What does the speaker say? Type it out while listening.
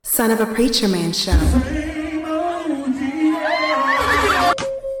Son of a Preacher Man Show.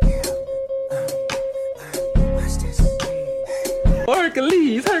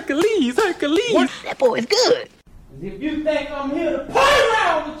 Hercules. What? That boy is good. If you think I'm here to play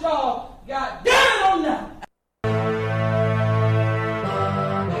around with y'all, God damn it, I'm not.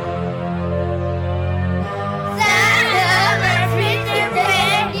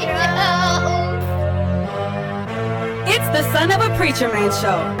 It's the Son of a Preacher Man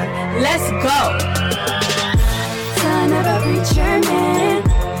Show. Let's go. Son of a preacher man.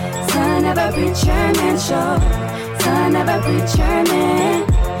 Son of a preacher man show. Son of a preacher man.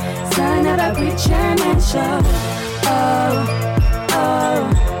 Son of a preacher man show. Oh,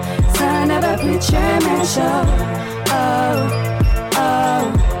 oh. Son of a preacher man show. Oh,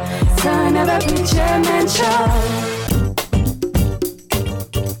 oh. Son of a preacher man show.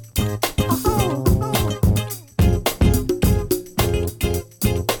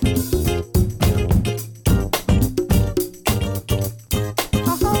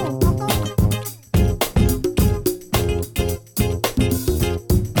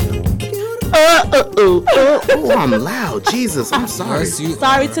 Oh, I'm loud. Jesus, I'm sorry.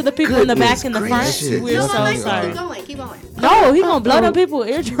 Sorry to the people in the back and the front. We're so sorry. Keep going. No, he gonna blow them people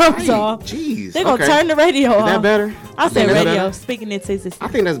eardrums off. Jeez. They gonna turn the radio off. Is that better? I said that's radio. better. Speaking into existence. I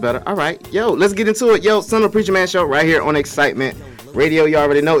think that's better. All right. Yo, let's get into it. Yo, Son of a Preacher Man Show right here on Excitement Radio. You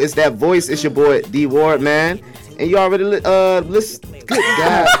already know it's that voice. It's your boy D Ward, man. And you already listen. Good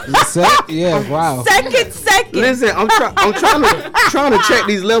God. Yeah, wow. Second. Listen, I'm trying to check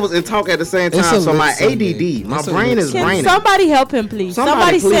these levels and talk at the same time. So my ADD, my brain is Can braining. somebody help him, please?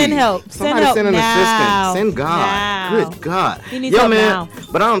 Somebody send help. Somebody send an assistant. Send God. Now. Good God. He needs help man. now.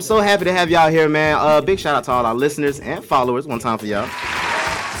 But I'm so happy to have y'all here, man. Big shout out to all our listeners and followers. One time for y'all.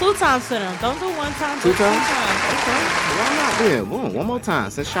 2 times for them. Don't do 1 time. 2 times? Okay. Why not then? One more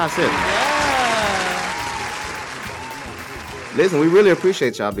time since Shaw said it. Listen, we really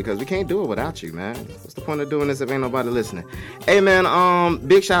appreciate y'all because we can't do it without you, man. What's the point of doing this if ain't nobody listening? Hey, man,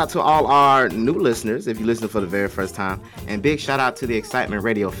 big shout out to all our new listeners if you listen for the very first time. And big shout out to the Excitement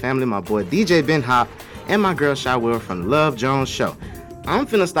Radio family, my boy DJ Ben Hop and my girl Shy Will from Love Jones Show. I'm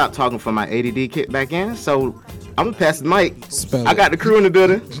finna stop talking for my ADD kick back in, so I'm gonna pass the mic. I got the crew in the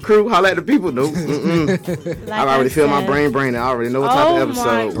building. Crew, holla at the people. No, I already feel my brain braining. I already know what type of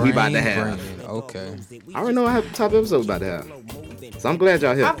episode we about to have. Okay. I already know what type of episode we about to have. So I'm glad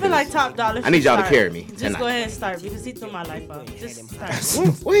y'all here. I feel like Top Dollar. I need y'all to carry me. Just go ahead and start because he threw my life up. Just start.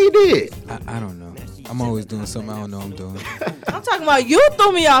 What he did? I don't know. I'm always doing something I don't know I'm doing. I'm talking about you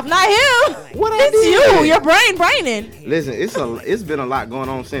threw me off, not him. What I It's did? you. Your brain braining. Listen, it's been a lot going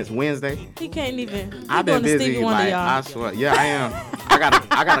on since Wednesday. He can't even. I've been busy. Stevie Wonder, Like, y'all. I swear. Yeah, I am.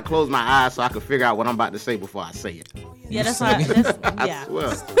 I gotta close my eyes so I can figure out what I'm about to say before I say it. Yeah, that's why. Yeah.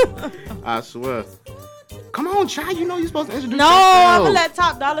 I swear. Come on, Chai. You know you're supposed to introduce No, yourself. I'm gonna let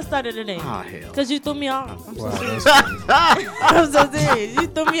Top Dollar start it today. Oh, hell. Because you threw me off. I'm so Wow, serious. that's I'm so serious. You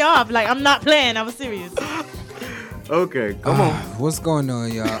threw me off. Like, I'm not playing. I was serious. Okay, come on. What's going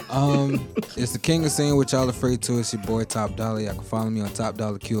on, y'all? It's the King of Saying What Y'all Afraid To. It's your boy Top Dollar. Y'all can follow me on Top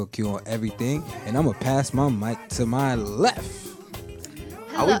Dollar QOQ on everything. And I'm gonna pass my mic to my left.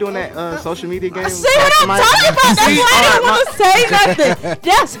 Are we doing that social media game? See what I'm talking about? That's why I didn't want to say nothing.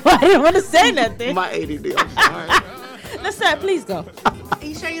 That's why I didn't want to say nothing. My ADD. I'm sorry. Listen, please go. Are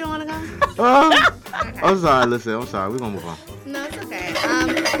you sure you don't want to go? I'm sorry. Listen, I'm sorry. We're gonna move on. No, it's okay.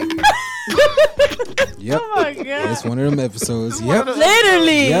 Yep. Oh my God. It's one of them episodes. Yep.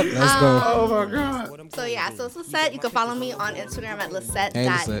 Literally. Yep. Let's go. Oh my God. So yeah, so it's Lisette. You can follow me on Instagram at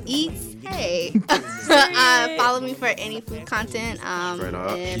lisette.eats. Hey. Follow me for any food content Straight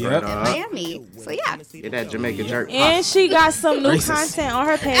up. in Straight up. Miami. So yeah. Get that Jamaican jerk. And she got some new content on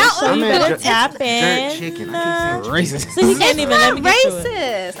her page, so you better tap in. Jerk chicken. I keep saying Racist. So he can't even let me get to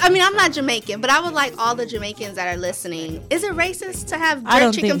it. Racist. I mean, I'm not Jamaican, but I would like all the Jamaicans that are listening. Is it racist to have I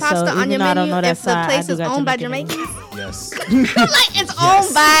don't jerk chicken think so, pasta on even your though I don't menu know that if the side. place I do is got owned by Jamaican Jamaicans? Yes. Like it's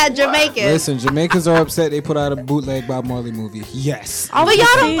owned by Jamaicans. Listen, Jamaicans are upset they put out a bootleg Bob Marley movie. Yes. I But y'all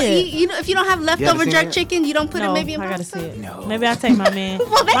wanna don't. see it. You know, if you don't have leftover seen jerk it? chicken, you don't put No, it maybe in I gotta pasta. see it. No. Maybe I'll take my man.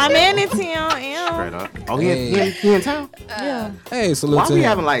 Well, My that's man it. in town. Straight up. Oh, Hey. he in town? Yeah. Hey, salute Why to we him.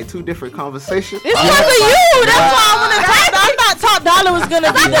 having like two different conversations? It's because of you. That's why I want to talk. I thought Top Dollar was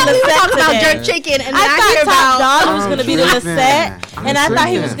gonna be I the thought we were Lisette talking about today. jerk chicken, and I then I hear thought Top about. Dollar was gonna be the tripping. Lisette, I'm and I thought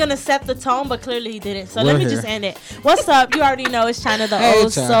he tripping. was gonna set the tone, but clearly he didn't. So We're let me here. just end it. What's up? You already know it's China the Hey,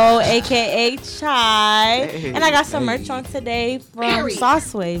 Old China. Soul, aka Chai, Hey. and I got some Hey. merch on today from Period.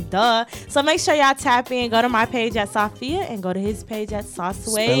 Sauce Wave. Duh. So make sure y'all tap in. Go to my page at Sophia and go to his page at Sauce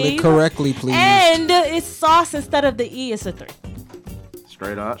Spell Wave. it correctly, please. And it's sauce instead of the E. It's a 3.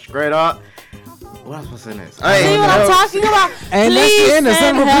 Straight up. What else was I saying next? See what I'm talking about? And that's the end of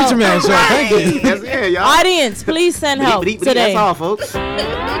Son of a Preacher Man show. Thank you. That's it, y'all. Audience, please send help today. That's all, folks.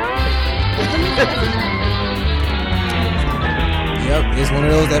 Yep, it's one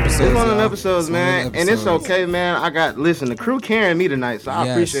of those episodes. It's one of the episodes, man. And it's okay, man. Listen, the crew carrying me tonight, so I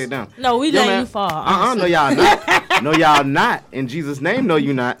appreciate them. No, we letting you fall. No, y'all not. No, y'all not. In Jesus' name, no,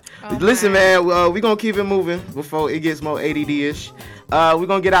 you not. Listen, man, we going to keep it moving before it gets more ADD-ish. We're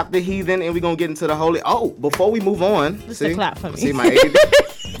going to get out the heathen and we're going to get into the holy. Oh, before we move on. Just a clap for me. See my ADD?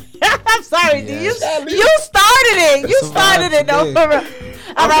 I'm sorry, dude. You started it. You started it. No,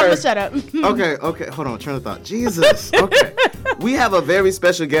 all right, I'm gonna shut up. Okay. Hold on. Train of thought. Jesus. Okay. We have a very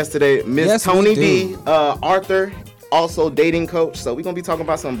special guest today, Miss Tony D. Arthur, also dating coach. So we're gonna be talking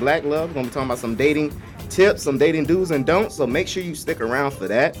about some black love. We're gonna be talking about some dating tips, some dating do's and don'ts. So make sure you stick around for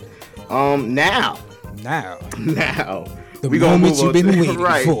that. Now. The moment you've been waiting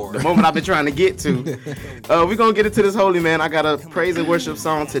for. The moment I've been trying to get to. We're going to get into this holy, man. I got a praise and worship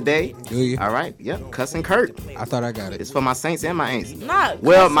song today. Do you? All right. Yep. Cussing Kurt. I thought I got it. It's for my saints and my aints.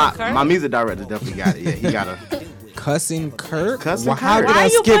 Well, my music director definitely got it. Yeah, he got a... Cussing Kurt? Cussing How Kurt. did Why I are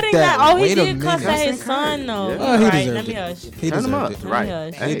you skip putting that? that? Oh, he Wait a did cuss minute. at his son, though. Yeah. Oh, he Right, deserved let me it. hush. He Turn him deserved up. it. Right.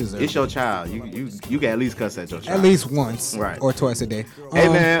 Hush. Hey, deserved it's your child. You can at least cuss at your child. At least once. Right. Or twice a day. Hey,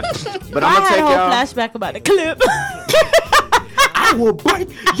 man. But I'm I going to had take a whole y'all... flashback about the clip. I will bite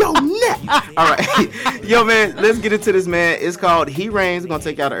your neck. All right. Yo, man, let's get into this, man. It's called He Reigns. We're going to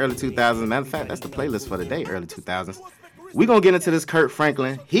take y'all to early 2000s. Matter of fact, that's the playlist for the day, early 2000s. We're going to get into this Kurt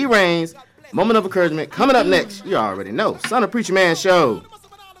Franklin. He Reigns. Moment of encouragement. Coming up next, you already know. Son of Preacher Man Show.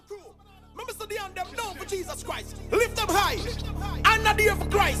 Jesus Christ, lift them high. I'm not here for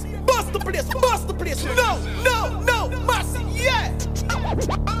Christ. Bust the place. No, mercy, yeah.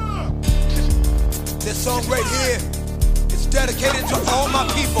 This song right here is dedicated to all my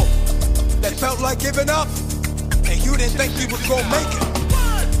people that felt like giving up, and you didn't think you was gonna make it.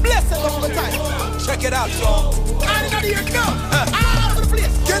 Bless them all the time. Check it out, y'all. I'm not here, no. Out of the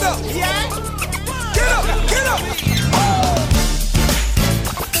place. Get up, yeah. Get up. Oh.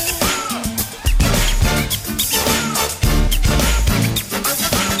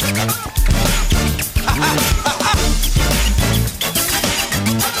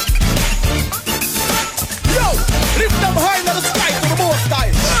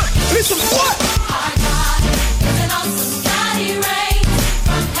 Listen, what? Our God is an awesome God. He reigns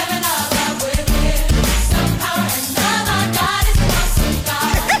from heaven above with wisdom, power, and love. Our God is an awesome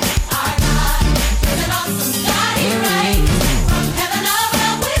God. Our God is an awesome God. He reigns from heaven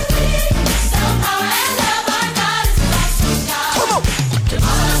above with wisdom, power, and love. Our God is an awesome God. Come on. You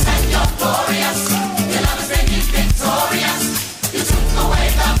love us and you're glorious. You love us and you're victorious. You took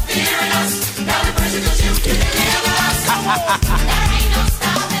away the fear in us. Now we praise you 'cause you deliver us. There ain't no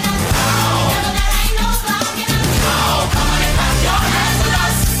stopping us.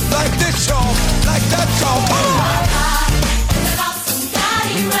 Like this, y'all. Like that, y'all. Our God is an awesome God.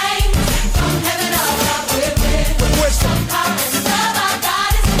 He reigns from heaven above with wisdom, power, and love. Our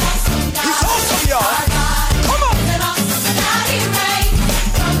God is an awesome God. He's awesome, y'all. Our God Come on. is an awesome God. He reigns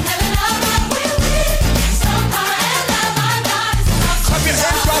from heaven above with wisdom, power, and love. Our God is an awesome Clap your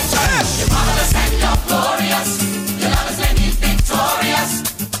hands, y'all. Time. You love us and you're glorious. You love us and you're victorious.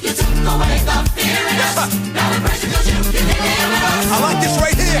 You took away the fear in us. Now we praise you 'cause you deliver us. I like this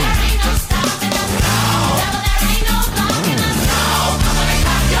right here. There ain't no stopping us. Devil, there ain't no blocking us. Come on and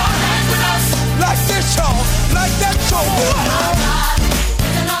clap your hands with us. Like this, y'all. Like that, y'all. What? Our God is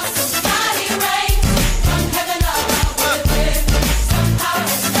an awesome God. He reigns from heaven above with wisdom, power,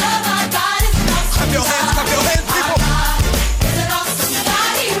 and love. Our God is an awesome Clap your hands, God. people. Our God is an awesome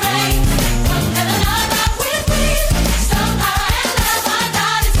God. He reigns from heaven above with wisdom, power, and love. Our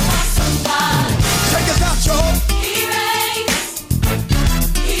God is an awesome God. Check us out, y'all. He reigns.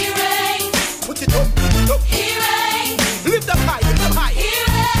 He reigns. Put it up. He reigns. Lift up high. Lift up high. He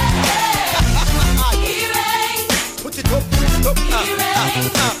reigns. He reigns. Put it up. He reigns.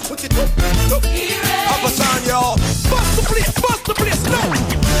 Put it up. He reigns. Papa time, y'all. Bust the place. No.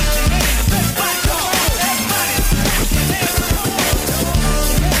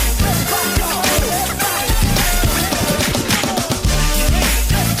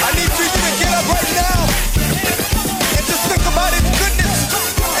 I need for you to get up right now and just think about his goodness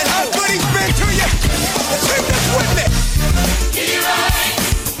and how good he's been to you. Sing this with me. He reigns.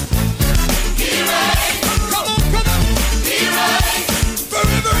 He reigns. Come on. He reigns.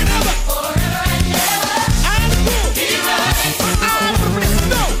 Forever and ever. Forever and ever.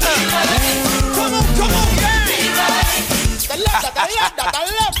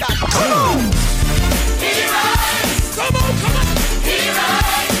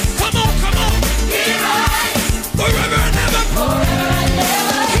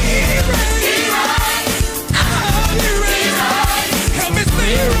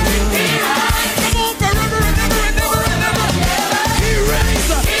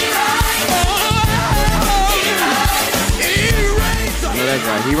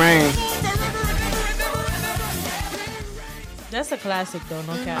 He reigns. That's a classic, though.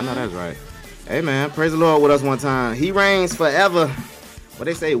 No cap. I know that's right. Hey, man, praise the Lord with us one time. He reigns forever. What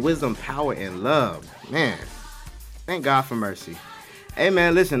they say, wisdom, power, and love. Man, thank God for mercy. Hey,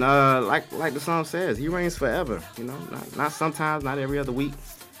 man, listen, like the song says, he reigns forever. You know, not sometimes, not every other week.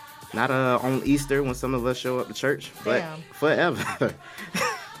 Not on Easter when some of us show up to church, but forever.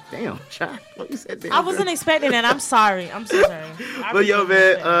 Damn, child. What you said? Damn, I wasn't expecting that. I'm sorry. I'm so sorry. But yo,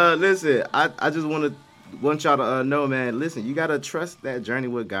 man, listen. I just want y'all to know, man. Listen, you gotta trust that journey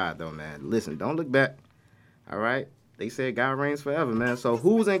with God, though, man. Listen, don't look back. All right. They said God reigns forever, man. So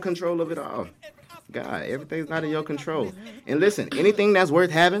who's in control of it all? God. Everything's not in your control. And listen, anything that's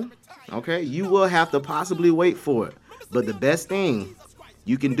worth having, okay, you will have to possibly wait for it. But the best thing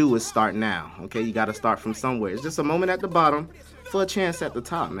you can do is start now. Okay, you got to start from somewhere. It's just a moment at the bottom for a chance at the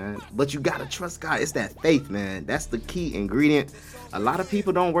top, man. But you got to trust God. It's that faith, man. That's the key ingredient. A lot of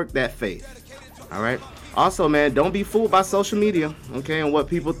people don't work that faith. All right. Also, man, don't be fooled by social media, okay, and what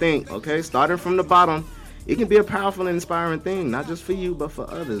people think. Okay, starting from the bottom, it can be a powerful and inspiring thing, not just for you, but for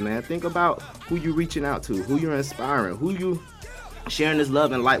others, man. Think about who you're reaching out to, who you're inspiring, who you sharing this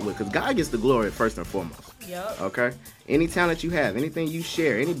love and light with, because God gets the glory first and foremost. Yep. Okay? Any talent you have, anything you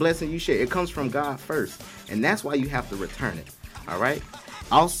share, any blessing you share, it comes from God first, and that's why you have to return it. All right?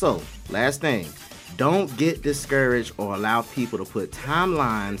 Also, last thing, don't get discouraged or allow people to put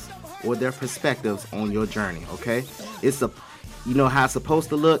timelines or their perspectives on your journey, okay? You know how it's supposed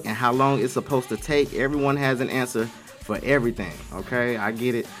to look and how long it's supposed to take. Everyone has an answer for everything, okay? I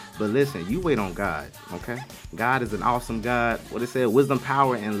get it. But listen, you wait on God, okay? God is an awesome God. What it said, wisdom,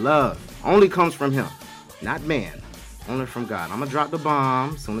 power, and love only comes from him, not man. Only from God. I'm going to drop the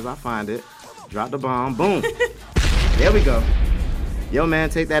bomb as soon as I find it. Drop the bomb. Boom. There we go. Yo,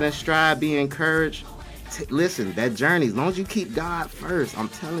 man, take that in stride. Be encouraged. Listen, that journey, as long as you keep God first, I'm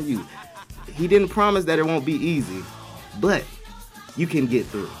telling you, he didn't promise that it won't be easy, but you can get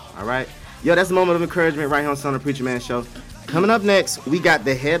through, all right? Yo, that's a moment of encouragement right here on Son of Preacher Man Show. Coming up next, we got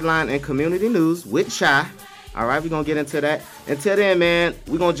the headline and community news with Shy. All right, we're going to get into that. Until then, man,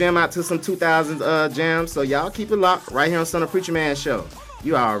 we're going to jam out to some 2000s jams, so y'all keep it locked right here on Son of Preacher Man Show.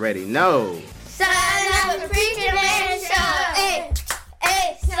 You already know. Son of a Preacher Man Show. Hey,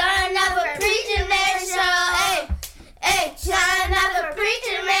 hey, son of a Preacher Man Show. Hey, hey, son of a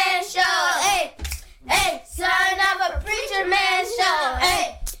Preacher Man Show. Hey, hey, son of a Preacher Man Show.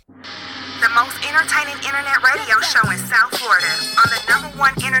 Hey. The most entertaining internet radio show in South Florida on the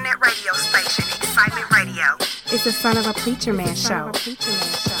 #1 internet radio station, Excitement Radio. It's the Son of a Preacher Man Show.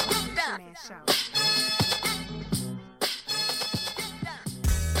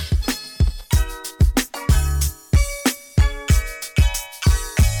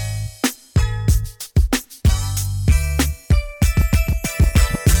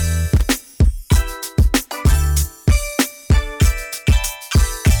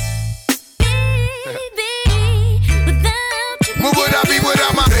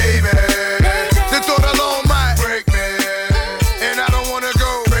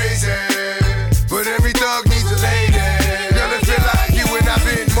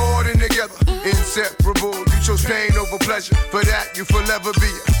 For that, you forever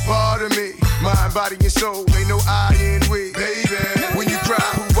be a part of me. Mind, body, and soul, ain't no I in we. Baby, when you cry,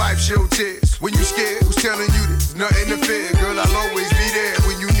 who wipes your tears? When you scared, who's telling you there's nothing to fear? Girl, I'll always be there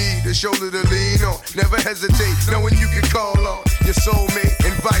when you need a shoulder to lean on. Never hesitate, knowing you can call on your soulmate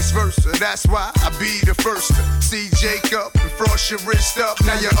and vice versa. That's why I be the first to see Jacob and frost your wrist up.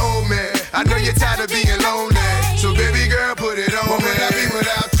 Now you're old man, I know you're tired of being lonely. So baby girl, put it on. What would I be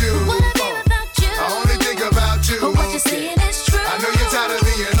without you? I only think about you. But what you're saying is true. I know you're tired of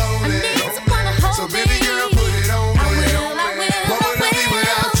being lonely. So baby girl, put it on me. What would I be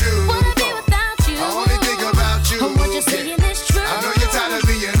without you? I only think about you. But what you're saying is true. I know you're tired of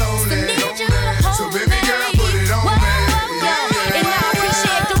being lonely. So baby girl, put it on me. And I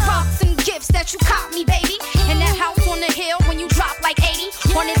appreciate the rocks and gifts that you caught me, baby. And that house on the hill when you drop like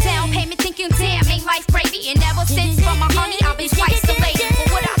 80. On a down payment, thinking damn, ain't life gravy. And ever since from my honey, I've been twice the lady.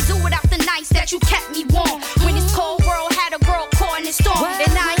 But what I do without the nights that you kept me warm. When this cold world had a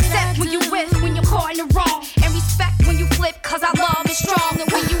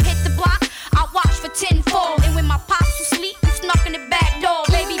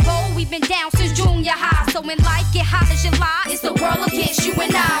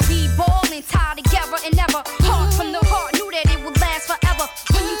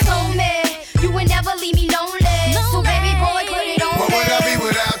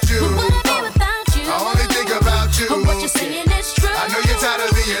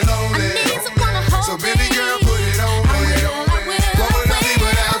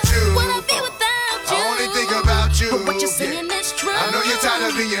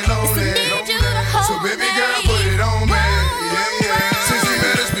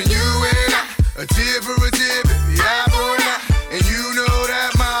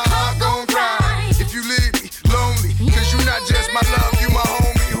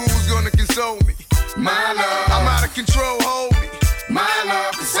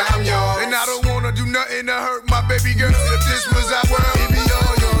nothing to hurt my baby girl. If this was our world, it'd be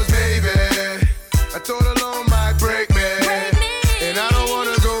all yours, baby. I thought alone might break me, and I don't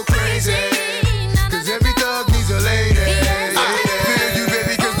wanna go crazy, cause every thug needs a lady. Feel you,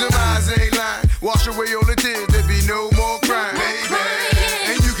 baby, cause the eyes ain't lying. Wash away all the tears, there be no more crying, baby.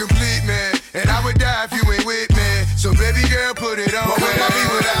 And you complete me, and I would die if you ain't with me. So baby girl, put it on. What would I be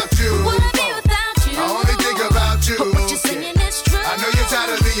without you? I only think about you. I know you're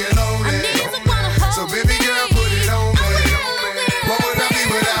tired of being lonely. So baby girl, put it on me. What would I be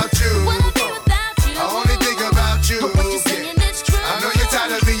without you? I only think about you. I know you're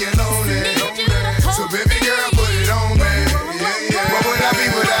tired of being lonely. So baby girl, put it on me. What would I be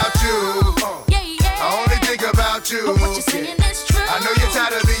without you? I only think about you. I know you're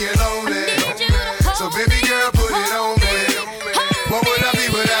tired of being lonely. So baby girl, put it on me. What would I be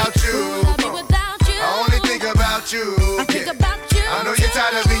without you? I only think about you. I know you're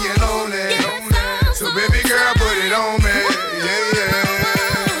tired of being lonely. So baby girl, put it on me. Yeah, yeah.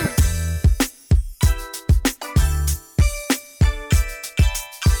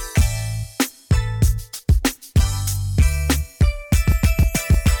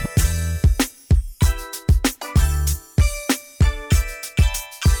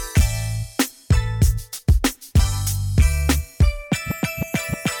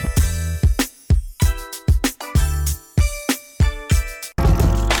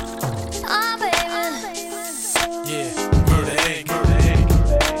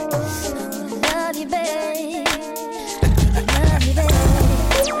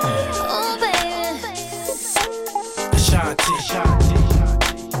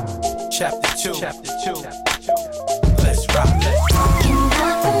 Chapter 2. Let's rock. Can you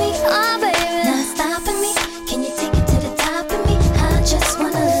rock for me? Oh, baby. Not stopping me. Can you take it to the top of me? I just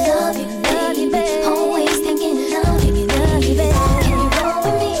wanna love you, baby. Always thinking of you, baby. Can you roll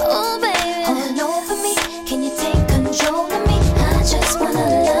with me? Oh, baby. Hold over me. Can you take control of me? I just wanna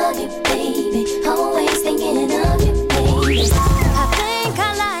love you, baby. Always thinking of you, baby. I think I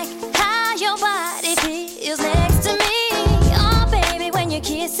like how your body feels next to me. Oh, baby, when you're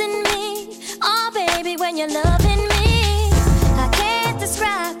kissing me. Oh, baby, when you're loving me, I can't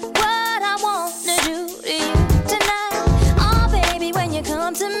describe what I want to do to you tonight. Oh, baby, when you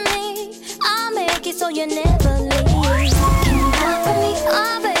come to me, I'll make it so you never leave. Can you rock for me?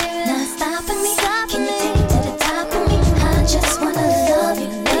 Oh, baby, not stopping me. Can you take it to the top of me? I just wanna love you,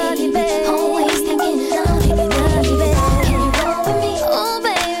 baby. Always thinking of you, baby. Can you roll with me? Oh,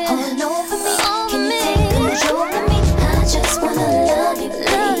 baby, hold over me. Can you take control of me? I just wanna love you, baby.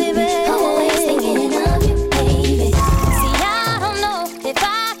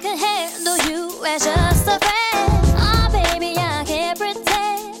 As just a friend, oh baby, I can't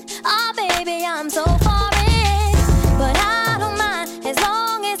pretend. Oh baby, I'm so foreign, but I don't mind as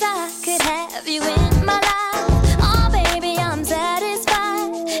long as I could have you in my life. Oh baby, I'm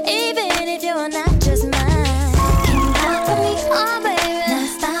satisfied, even if you're not just mine. Can you rock for me? Oh baby, not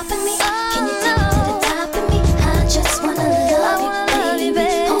stopping me. Can you take it to the top of me? I just wanna love you, baby.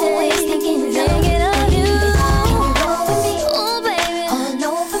 Always thinking of you. Can you roll with me? Oh baby, hold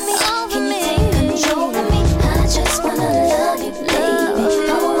over me. Can you take control of me? I just wanna love you, baby.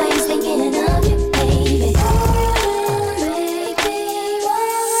 Always thinking of you, baby. Baby, what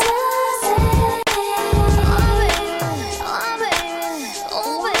I say?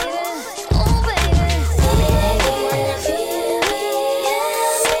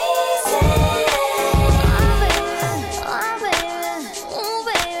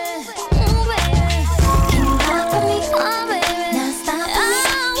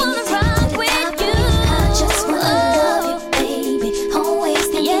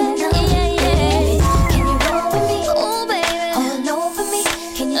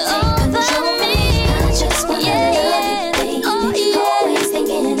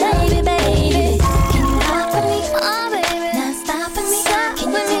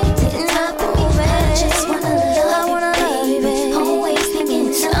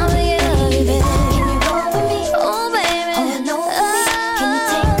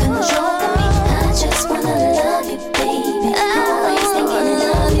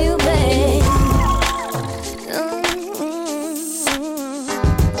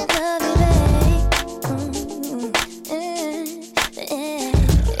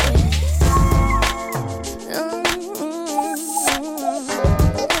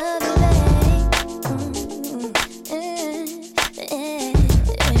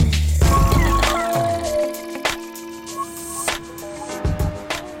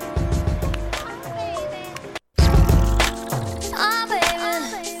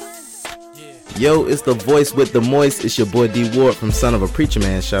 Yo, it's the voice with the moist. It's your boy D Ward from Son of a Preacher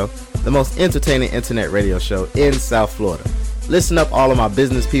Man Show, the most entertaining internet radio show in South Florida. Listen up, all of my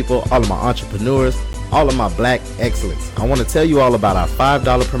business people, all of my entrepreneurs, all of my black excellence. I want to tell you all about our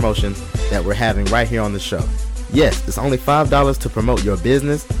 $5 promotions that we're having right here on the show. Yes, it's only $5 to promote your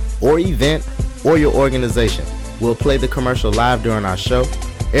business or event or your organization. We'll play the commercial live during our show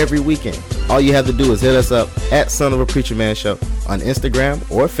every weekend. All you have to do is hit us up at Son of a Preacher Man Show on Instagram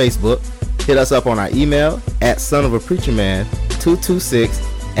or Facebook. Hit us up on our email at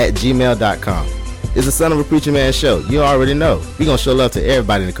sonofapreacherman226@gmail.com. It's the Son of a Preacher Man Show. You already know. We're going to show love to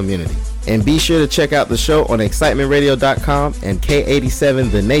everybody in the community. And be sure to check out the show on excitementradio.com and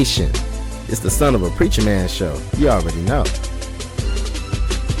K87 The Nation. It's the Son of a Preacher Man Show. You already know.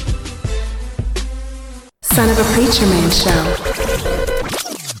 Son of a Preacher Man Show.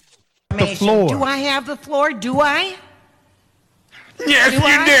 The floor. Do I have the floor? Do I? Yes, do you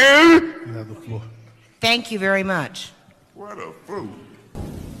I? do. You have the floor. Thank you very much. What a fool.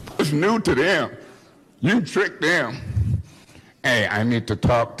 It's new to them. You tricked them. Hey, I need to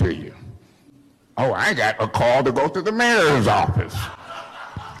talk to you. Oh, I got a call to go to the mayor's office.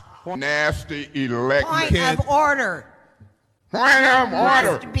 Nasty election. Point of order. Point of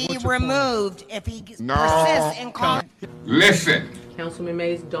order. Must be removed if he persists in calling. Listen. Councilman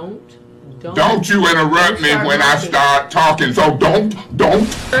Mays, don't Don't you interrupt me when I start talking. So don't.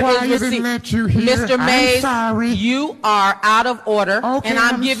 Why didn't let you hear? Mr. Mays, I'm sorry. You are out of order, Okay, and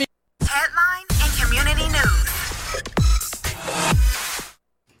I'm giving. Headline and community news.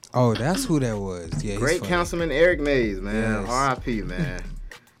 Oh, that's who that was. Yeah, Great Councilman Eric Mays, man. Yes. R.I.P., man.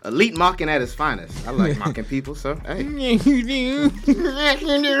 Elite mocking at his finest. I like mocking people, so hey.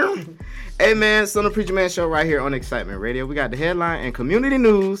 Hey, man, Son of a Preacher Man Show right here on Excitement Radio. We got the headline and community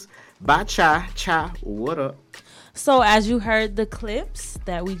news by Cha. What up? So as you heard the clips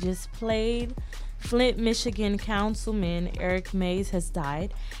that we just played, Flint, Michigan Councilman Eric Mays has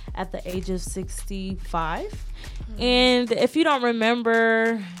died at the age of 65. And if you don't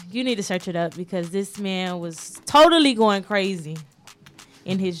remember, you need to search it up because this man was totally going crazy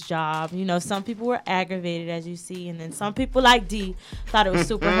in his job. You know, some people were aggravated, as you see, and then some people like D thought it was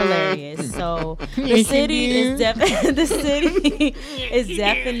super hilarious. So the city is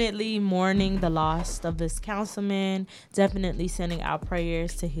definitely mourning the loss of this councilman, definitely sending out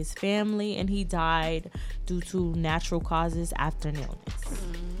prayers to his family, and he died due to natural causes after an illness.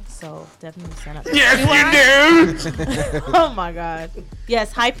 So definitely send up. Yes, you do. Oh my God.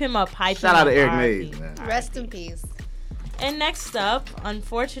 Yes, hype him up. Shout out to Eric Mays, man. Rest in peace. And next up,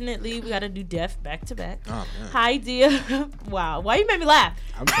 unfortunately, we got to do death back to back. Oh, man. Hi, Dia. Wow. Why you made me laugh?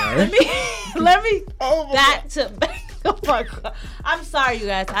 I'm sorry. Let me back to back. Oh my God. I'm sorry, you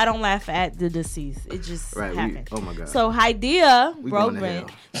guys. I don't laugh at the deceased. It just happened. Oh my God. So Hydea We going to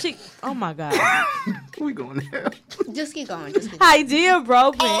Broadbent. Oh my God. We going there. Just keep going. Hydea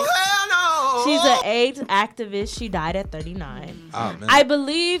Broadbent. Oh, hell no. She's an AIDS activist. She died at 39. Oh, man. I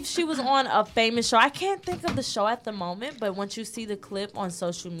believe she was on a famous show. I can't think of the show at the moment, but once you see the clip on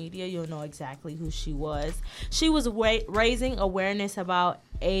social media, you'll know exactly who she was. She was raising awareness about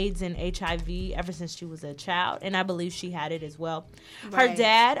AIDS and HIV ever since she was a child, and I believe she had it as well. Right. Her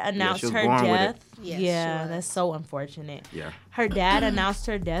dad announced her death. Yes, that's so unfortunate. Yeah. Her dad announced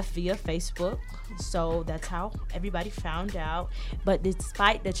her death via Facebook, so that's how everybody found out. But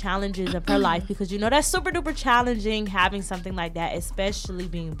despite the challenges of her life, because you know that's super duper challenging having something like that, especially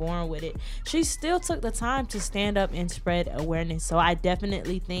being born with it, she still took the time to stand up and spread awareness. So I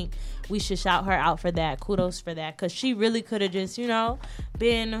definitely think we should shout her out for that. Kudos for that, because she really could have just,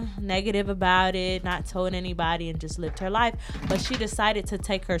 been negative about it, not told anybody, and just lived her life. But she decided to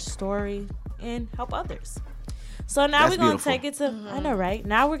take her story and help others. So now we're going to take it to, I know, right?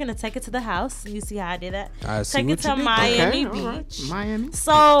 Now we're going to take it to the house. You see how I did that? I see take what it to you did. Miami Okay, Beach. all right. Miami.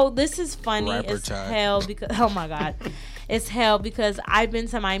 So this is funny Rapper as child. hell because, oh my God. It's hell because I've been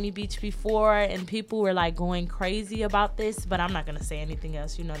to Miami Beach before and people were like going crazy about this, but I'm not going to say anything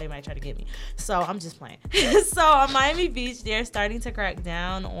else. You know, they might try to get me. So I'm just playing. So on Miami Beach, they're starting to crack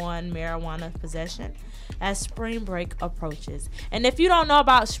down on marijuana possession as spring break approaches. And if you don't know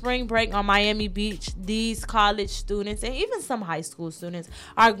about spring break on Miami Beach, these college students and even some high school students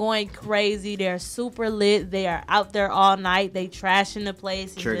are going crazy. They're super lit. They are out there all night. They trashing the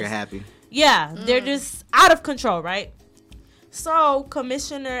place. Trigger happy. Yeah, they're just out of control, right? So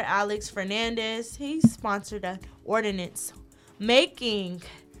Commissioner Alex Fernandez, he sponsored an ordinance making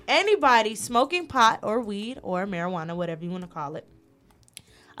anybody smoking pot or weed or marijuana, whatever you want to call it,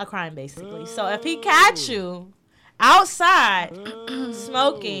 a crime basically. So if he catch you outside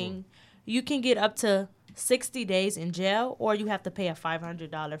smoking, you can get up to 60 days in jail, or you have to pay a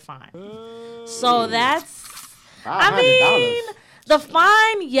 $500 fine. So that's, I mean, the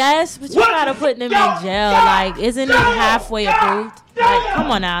fine, yes, but you gotta put them in jail. Like, isn't it halfway approved? Like,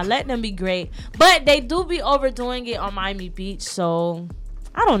 come on now, let them be great. But they do be overdoing it on Miami Beach, so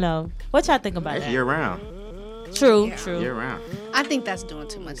I don't know. What y'all think about that? Year round. True. Year round. I think that's doing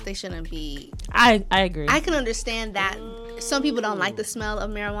too much. They shouldn't be. I agree. I can understand that some people don't like the smell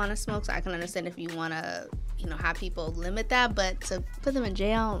of marijuana smoke, so I can understand if you want to, have people limit that. But to put them in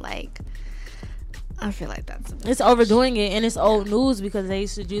jail, like, I feel like it's overdoing it, and it's old news because they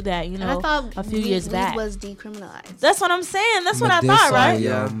used to do that, I thought a few years back. Was decriminalized. That's what I'm saying. That's what I thought, right?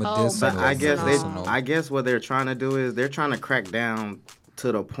 Yeah, but I guess what they're trying to do is they're trying to crack down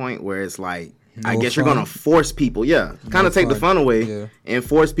to the point where it's like, I guess you're gonna force people, kind of take the fun away and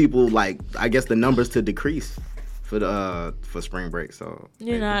force people, like, I guess the numbers to decrease for spring break. So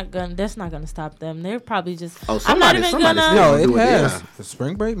that's not gonna stop them. They're probably just. Oh, I'm not even gonna. No, it has. The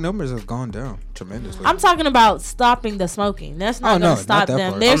spring break numbers have gone down tremendously. I'm talking about stopping the smoking. That's not gonna stop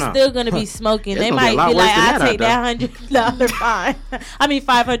them. They're still gonna be smoking. They might be like, I'll take that $100 fine. I mean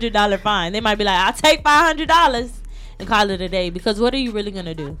 $500 fine. They might be like, I'll take $500 and call it a day, because what are you really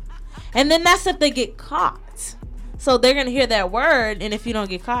gonna do? And then that's if they get caught. So they're going to hear that word, and if you don't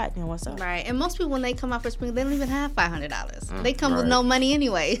get caught, then what's up? Right. And most people, when they come out for spring, they don't even have $500. They come with no money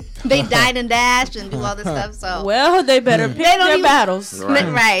anyway. They died and dashed and do all this stuff. So well, they better pick their battles.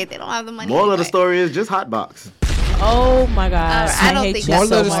 Right. They don't have the money. Moral of the story is just hot box. Oh my God! I don't think that's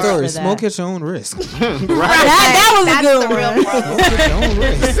so of the story. Smoke at your own risk. That was a good one.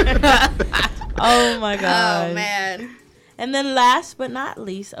 Oh my God! Oh man! And then last but not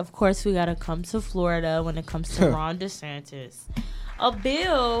least, of course, we gotta come to Florida when it comes to Ron DeSantis. A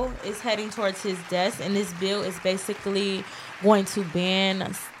bill is heading towards his desk, and this bill is basically going to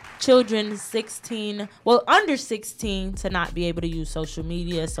ban children under 16 to not be able to use social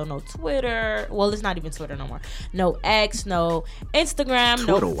media. So no Twitter. Well, it's not even Twitter no more. No X, no Instagram,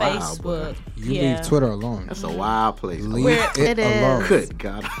 Twitter, no Facebook. You leave Twitter alone. That's a wild place. Leave it alone. Good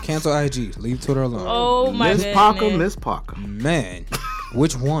God. Cancel IG. Leave Twitter alone. Oh my goodness. Miss Parker. Man.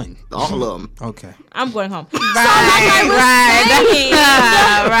 Which one? All of them. Okay. I'm going home. Right.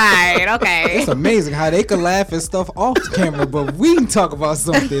 Okay. It's amazing how they can laugh at stuff off camera, but we can talk about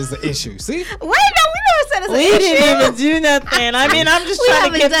something that's an issue. See? Wait, no, we never said it's an issue. We didn't even do nothing. I mean, I'm just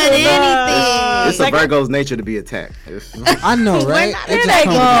trying to get through anything. It's a Virgo's nature to be attacked. I know, right?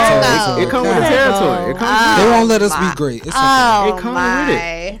 It comes with the territory. They won't let us be great. It's okay. It comes with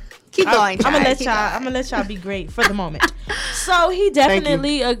it. Keep going. I'm gonna let y'all be great for the moment. So he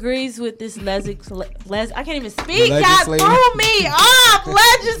definitely agrees with this I can't even speak. God threw me off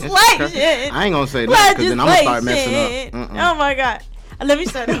legislation. I ain't gonna say that because then I'm gonna start messing up. Oh my God. Let me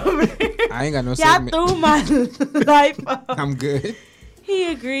start over. I ain't got no segment. Y'all threw my life off. I'm good. He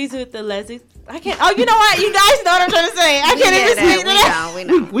agrees with the I can't. Oh, you know what? You guys know what I'm trying to say. I can't even speak to that. We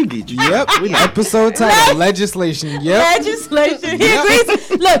know. We get you. Yep. Episode title: legislation. Yep. Legislation. He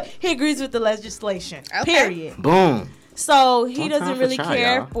agrees. Look, he agrees with the legislation. Okay. Period. Boom. So he doesn't really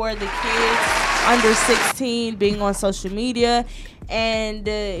care for the kids under 16 being on social media, and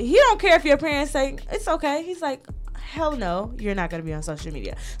he don't care if your parents say it's okay. He's like, hell no, you're not gonna be on social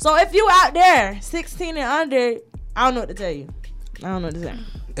media. So if you out there 16 and under, I don't know what to tell you. I don't know what to say.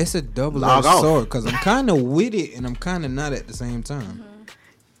 It's a double-edged sword because I'm kind of with it and I'm kind of not at the same time. Mm-hmm.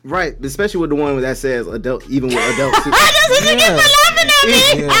 Right, especially with the one that says adult, even with adult supervision.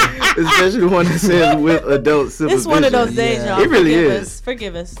 Especially the one that says with adult supervision. It's one of those days, y'all. It really is.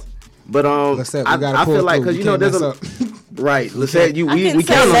 Forgive us. But I feel like because there's a right. Let's say we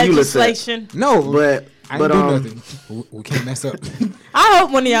count on you. Legislation. No, but nothing. We can't mess up. I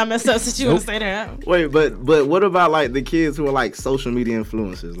hope one of y'all mess up since you want to say that. Wait, but what about like the kids who are like social media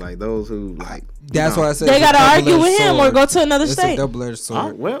influencers, like those who like? That's why I said they gotta argue with him or go to another state. It's a double-edged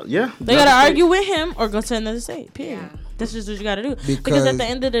sword. Well, yeah. They gotta argue with him or go to another state. Period. Yeah. That's just what you gotta do. Because at the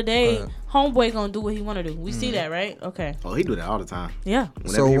end of the day, homeboy gonna do what he wanna do. We see that, right? Okay. Oh, he do that all the time. Yeah.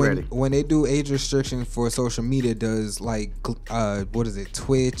 Whenever he ready. When they do age restriction for social media, does like what is it,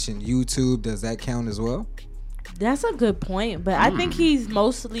 Twitch and YouTube? Does that count as well? That's a good point, but I think he's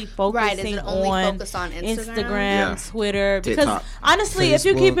mostly focusing on Instagram, Twitter. Because honestly, Facebook. If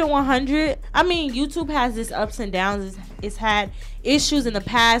you keep it 100, I mean, YouTube has its ups and downs. it's had issues in the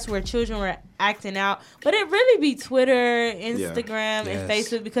past where children were acting out, but it really be Twitter, Instagram, and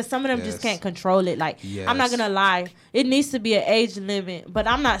Facebook, because some of them just can't control it. Like, I'm not gonna lie, it needs to be an age limit, but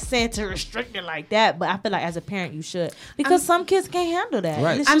I'm not saying to restrict it like that, but I feel like as a parent you should, because some kids can't handle that.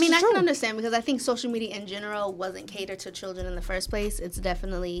 Right. I mean, I can understand, because I think social media in general wasn't catered to children in the first place. It's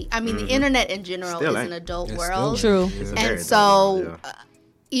definitely, I mean, the internet in general is an adult world. True. And so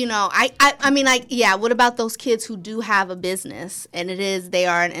you know, I mean, like, yeah, what about those kids who do have a business and they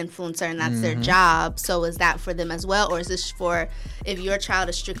are an influencer and that's their job? So is that for them as well? Or is this for if your child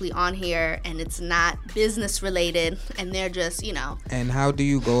is strictly on here and it's not business related and they're just, you know. And how do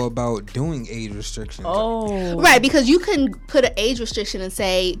you go about doing age restrictions? Right, because you can put an age restriction and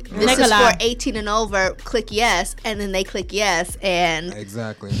say, this is for 18 and over, click yes, and then they click yes, and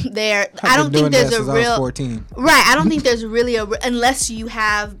exactly. I don't think there's a real 14. Right, I don't think there's really unless you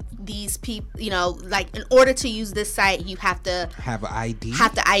have these people, you know, like in order to use this site, you have to have an ID,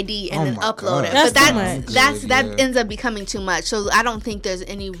 and then upload it. That's but that ends up becoming too much. So I don't think there's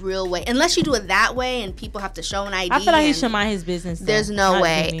any real way, unless you do it that way and people have to show an ID. I feel like he should mind his business. There's no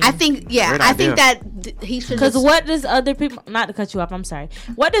way. I think that he should. Because what does other people? Not to cut you off. I'm sorry.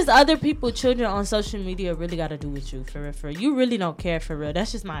 What does other people, children on social media, really got to do with you? For real, you really don't care for real.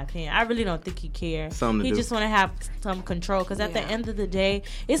 That's just my opinion. I really don't think he cares. He just want to have some control. Because at the end of the day,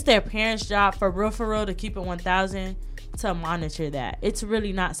 it's their parents' job for real to keep it 1,000 to monitor that. It's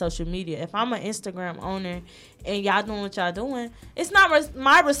really not social media. If I'm an Instagram owner and y'all doing what y'all doing, it's not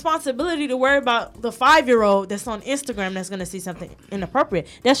my responsibility to worry about the 5-year-old that's on Instagram that's gonna see something inappropriate.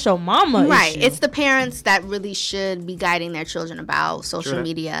 That's your mama right issue. It's the parents that really should be guiding their children about social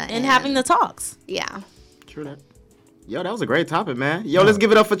media and having the talks. True that. Yo, that was a great topic, man. Yo, let's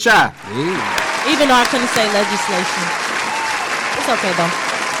give it up for Chai. Even though I couldn't say legislation, it's okay though.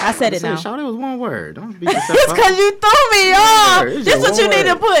 I said it now. It was one word. Don't beat yourself It's because you threw me off. This is what you need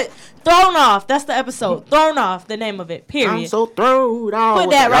to put. Thrown off. That's the episode. Thrown off. The name of it. Period. I'm so thrown off. Put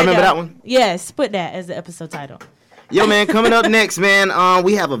that right remember there. That one? Yes. Put that as the episode title. Yo, man. Coming up next, man.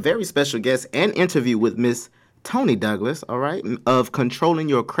 We have a very special guest and interview with Miss Tony Douglas. All right, of Controlling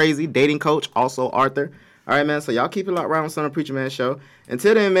Your Crazy, dating coach, also author. All right, man. So y'all keep it locked right on Son of Preacher Man show.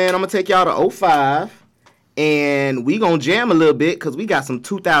 Until then, man, I'm gonna take y'all to 05. And we gonna jam a little bit because we got some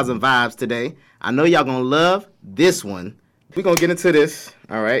 2000 vibes today. I know y'all gonna love this one. We gonna get into this,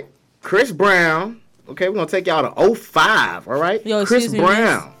 all right? Chris Brown. Okay, we're gonna take y'all to 05, all right? Yo, Chris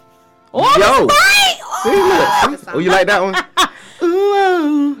Brown. Oh, See, look. Oh, you like that one?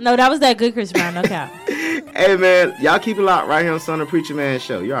 No, that was that good Chris Brown. No cap. Hey, man, y'all keep it locked right here on Son of Preacher Man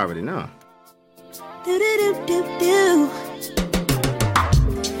show. You already know.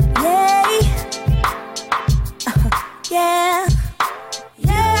 Yeah.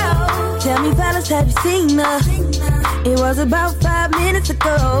 Tell me, fellas, have you seen her? It was about 5 minutes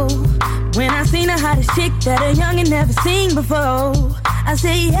ago when I seen the hottest chick that a youngin' never seen before. I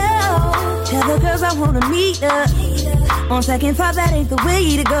say, yo, tell the girls I wanna meet her. On second thought, that ain't the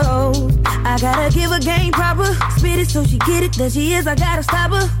way to go. I gotta give her game proper, spit it so she get it. There she is, I gotta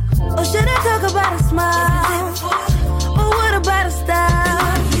stop her. Or should I talk about a smile? Or what about a style?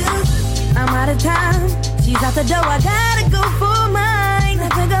 I'm out of time. She's out the door, I gotta go for mine. I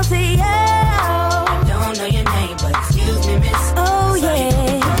think I'll say, yeah. I don't know your name, but excuse me, miss. Oh,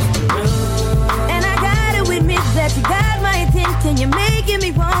 yeah. And I gotta admit that you got my attention. You're making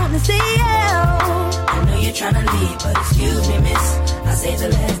me want to say, yeah. I know you're trying to leave, but excuse me, miss. I say the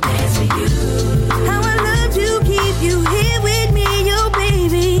last dance for you. How I love to keep you here with me, yo,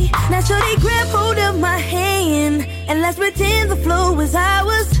 baby. Now, so they grab hold of my hand and let's pretend the flow is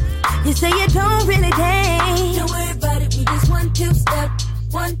ours. You say you don't really dance. Don't worry about it, we just 1, 2 step,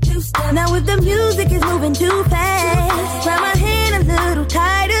 1, 2 step. Now if the music is moving too fast, grab my hand a little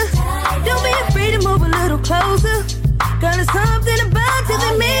tighter. Don't be afraid to move a little closer. Girl, there's something about you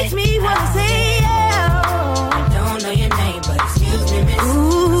that makes me wanna say yeah. I don't know your name, but excuse me, miss.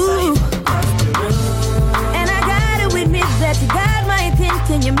 Ooh. And I gotta admit that you got my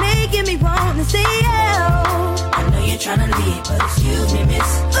attention. You're making me wanna say yeah. I know you're trying to leave, but excuse me, miss.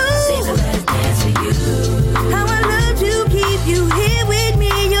 The last dance for you. How I love to keep you here with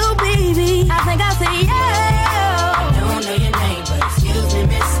me, yo, baby. I think I'll say yeah. I don't know your name, but excuse me,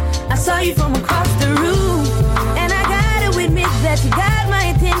 miss. I saw you from across the room, and I gotta admit that you got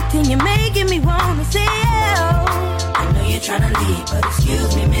my attention. You're making me wanna say yeah. I know you're trying to leave, but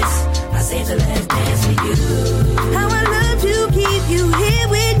excuse me, miss. I say the last dance for you. How I love to keep you here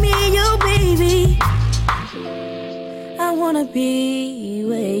with me, yo, baby. I wanna be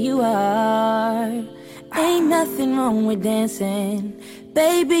where you are. Ain't nothing wrong with dancing.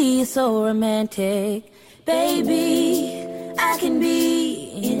 Baby, you're so romantic. Baby, I can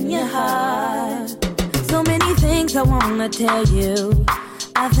be in your heart. So many things I wanna tell you.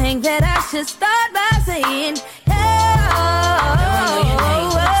 I think that I should start by saying, oh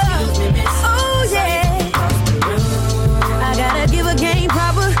yeah. I gotta give her game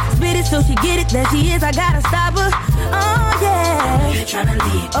proper, spit it so she get it that she is. I gotta stop her. Oh yeah. You're trying to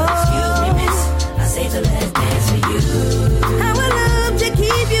leave, but excuse me, miss. I saved the last dance for you. I would love to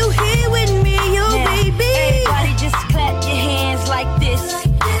keep you here with me, you baby. Everybody just clap your hands like this.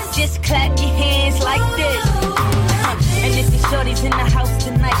 Just clap your hands like this. And if your shorty's in the house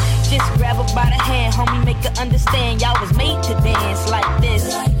tonight, just grab her by the hand, homie, make her understand. Y'all was made to dance like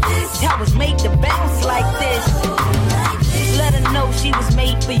this. Y'all was made to bounce like this. Just let her know she was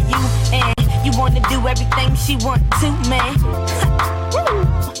made for you, and you want to do everything she want to, man.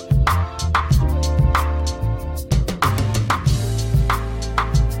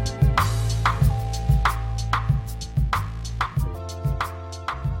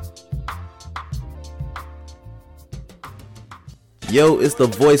 Yo, it's the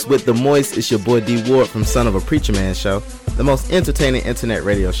voice with the moist. It's your boy D Ward from Son of a Preacher Man Show, the most entertaining internet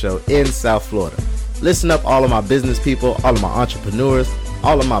radio show in South Florida. Listen up, all of my business people, all of my entrepreneurs,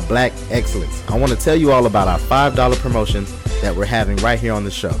 all of my black excellence. I want to tell you all about our $5 promotions that we're having right here on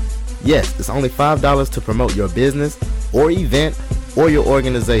the show. Yes, it's only $5 to promote your business or event or your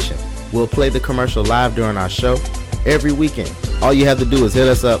organization. We'll play the commercial live during our show every weekend. All you have to do is hit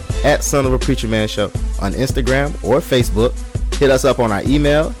us up at Son of a Preacher Man Show on Instagram or Facebook. Hit us up on our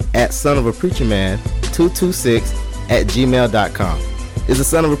email at sonofapreacherman226@gmail.com. It's the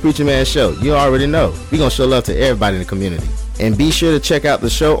Son of a Preacher Man Show. You already know. We're going to show love to everybody in the community. And be sure to check out the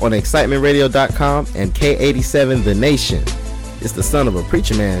show on excitementradio.com and K87 The Nation. It's the Son of a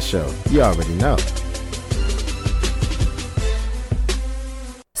Preacher Man Show. You already know.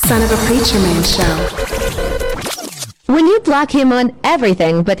 Son of a Preacher Man Show. When you block him on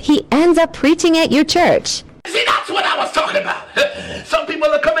everything, but he ends up preaching at your church. See, that's what I was talking about. Some people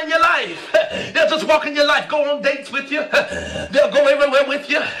will come in your life. They'll just walk in your life, go on dates with you. They'll go everywhere with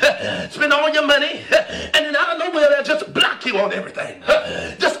you, spend all your money, and then out of nowhere, they'll just block you on everything.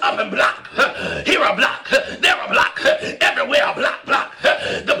 Just up and block. Here a block, there a block, everywhere a block.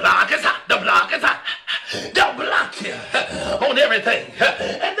 The block is hot, the block is hot. They'll block you on everything.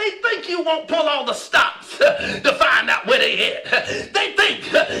 And they think you won't pull all the stops to find out where they at. They think,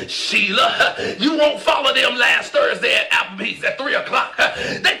 Sheila, you won't follow them last Thursday at Applebee's at 3 o'clock.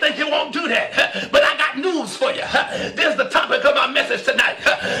 They think you won't do that. But I got news for you. There's the topic of my message tonight.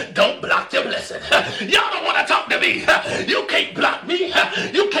 Don't block your blessing. Y'all don't want to talk to me. You can't block me.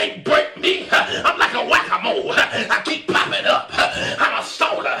 You can't break me. I'm like a whack-a-mole. I keep popping up. I'm a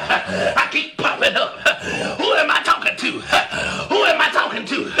solar. I keep popping up. Who am I talking to? Who am I talking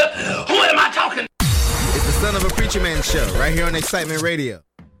to? Who am I talking to? It's the Son of a Preacher Man Show right here on Excitement Radio.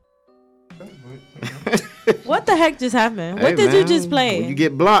 What the heck just happened? What did you just play? When you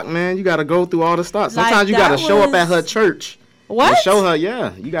get blocked, man, you got to go through all the stops. Sometimes you got to show up at her church. What? And show her,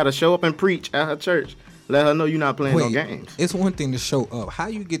 yeah. You got to show up and preach at her church. Let her know you're not playing no games. It's one thing to show up. How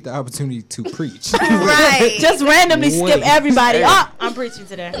you get the opportunity to preach? Right. Just randomly skip everybody. Hey. Oh, I'm preaching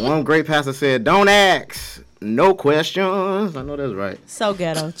today. One great pastor said, don't ask. No questions. I know that's right. So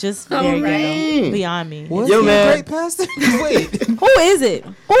ghetto. Just very ghetto. Beyond me. What's Yo, man. great pastor? Wait. Who is it?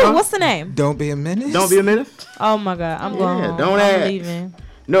 What's the name? Don't be a menace. Don't be a menace. Oh, my God. I'm going home. Don't I'm ask. leaving.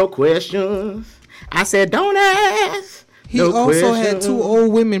 No questions. I said, don't ask. He no also questions. had 2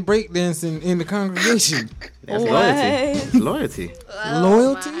 old women breakdancing in the congregation. That's loyalty. That's loyalty.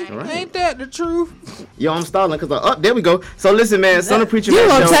 Loyalty? Right. Ain't that the truth? Yo, I'm stalling because there we go. So listen, man, Son of Preacher You Man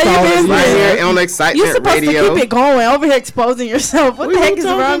gonna Show tell your business. right here on Excitement You're supposed Radio. to keep it going. Over here exposing yourself. What the heck is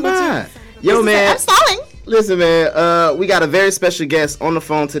wrong with you? Yo, man. I'm stalling. Listen, man, we got a very special guest on the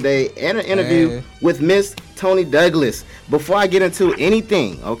phone today and an interview with Miss Tony Douglas. Before I get into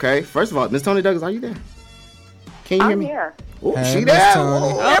anything, okay, first of all, Miss Tony Douglas, are you there? Can you hear me? I'm here. Oh, Hey, she Miss there.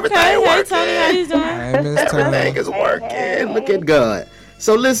 Tony. Oh, everything working. Tony, how you doing? Hey, Miss Tony. Everything is working. Look at God.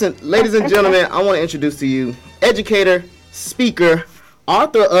 So listen, ladies and gentlemen, I want to introduce to you educator, speaker,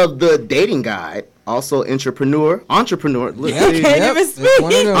 author of The Dating Guide, also entrepreneur. Look, Yep, see, yep, it's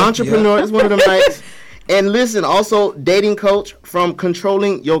one of them. entrepreneur Yep. is one of them nights. And listen, also dating coach from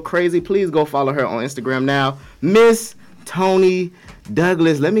Controlling Your Crazy. Please go follow her on Instagram now, Miss Tony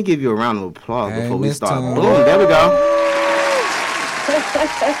Douglas. Let me give you a round of applause Hey, before we Miss start. Tony. Boom, there we go.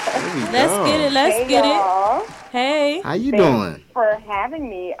 Let's get it. Let's Hey, get y'all. it. Hey. How you Thanks doing? for having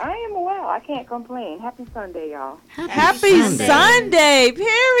me. I am well. I can't complain. Happy Sunday, y'all. Happy Sunday.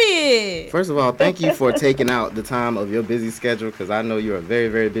 Period. First of all, thank you for taking out the time of your busy schedule because I know you're a very,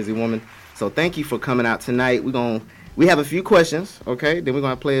 very busy woman. So thank you for coming out tonight. We're going to We have a few questions, okay? Then we're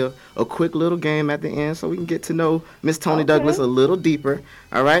going to play a quick little game at the end so we can get to know Miss Tony Douglas a little deeper,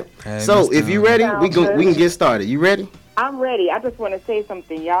 all right? Hey, so Miss if you Tony. ready, we can get started. You ready? I'm ready. I just want to say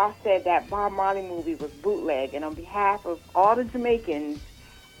something. Y'all said that Bob Marley movie was bootleg, and on behalf of all the Jamaicans,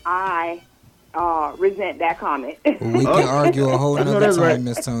 I resent that comment. We can argue a whole nother time,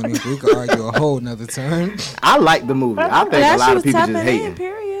 Miss Tony. We can argue a whole nother time. I like the movie. I think a lot of people just hating.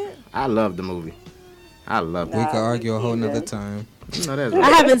 Period. I love the movie. I love it. We can argue a whole nother time. No, that's I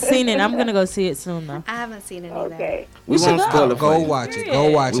haven't seen it. I'm gonna go see it soon though. I haven't seen it either. Okay. We won't spoil it. Go watch it.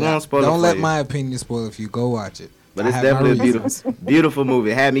 Go watch We it. won't spoil it Don't for let you. my opinion spoil it for you. Go watch it. But it's definitely a beautiful, beautiful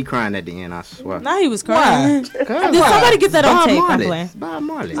movie. It had me crying at the end, I swear. Now he was crying. Why? Did somebody get that on Bob tape? Marley. I'm playing. Bob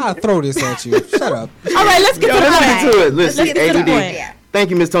Marley. I'll throw this at you. Shut up. All right, let's get to the Let's point. get to it. Let's Let's see, get to the ADD. point. Thank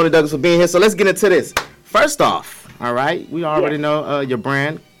you, Miss Tony Douglas, for being here. So let's get into this. First off, all right, we already know your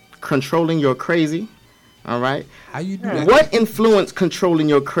brand, Controlling Your Crazy. All right. How you do that? What influenced Controlling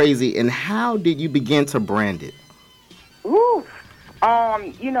Your Crazy, and how did you begin to brand it? Ooh.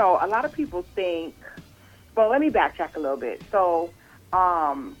 You know, a lot of people think, well, let me backtrack a little bit. So,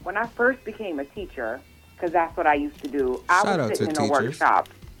 when I first became a teacher, because that's what I used to do, I was sitting in a workshop.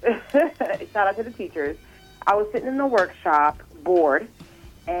 Shout out to the teachers. I was sitting in a workshop, bored,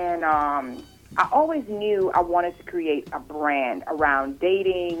 and I always knew I wanted to create a brand around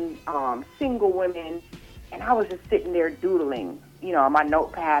dating, single women, and I was just sitting there doodling, you know, on my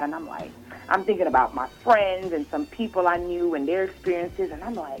notepad, and I'm thinking about my friends and some people I knew and their experiences, and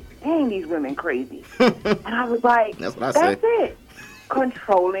I'm like, dang, these women crazy. And I was like, that's it.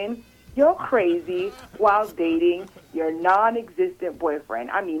 Controlling your crazy while dating your non-existent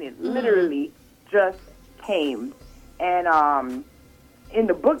boyfriend. I mean, it literally just came. And in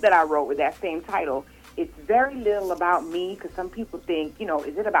the book that I wrote with that same title, it's very little about me, because some people think, you know,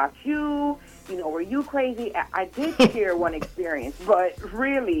 is it about you? You know, were you crazy? I did share one experience, but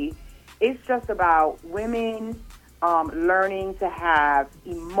really, it's just about women learning to have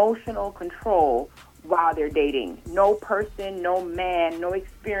emotional control while they're dating. No person, no man, no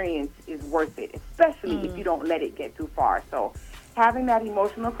experience is worth it, especially if you don't let it get too far. So having that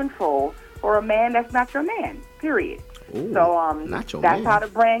emotional control for a man that's not your man, period. Ooh, so that's man. How the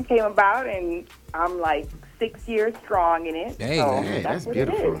brand came about, and I'm like 6 years strong in it. Hey, so that's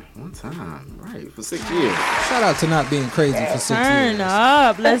beautiful. One time, right, for 6 years. Shout out to not being crazy for 6 years. Turn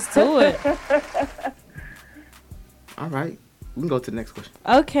up. Let's do it. All right. We can go to the next question.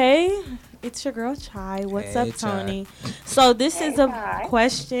 Okay. It's your girl, Chai. What's up, Tony? So this is a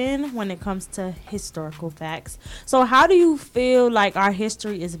question when it comes to historical facts. So how do you feel like our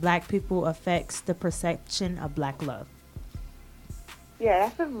history as black people affects the perception of black love? Yeah,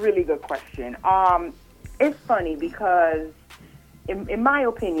 that's a really good question. It's funny because, in my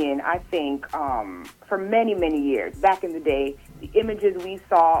opinion, I think for many, many years, back in the day, the images we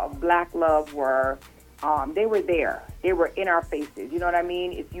saw of black love were, they were there. They were in our faces. You know what I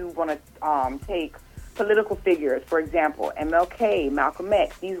mean? If you want to take political figures, for example, MLK, Malcolm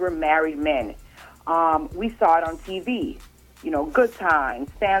X, these were married men. We saw it on TV. You know, Good Times,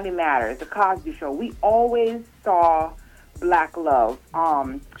 Family Matters, The Cosby Show. We always saw black love.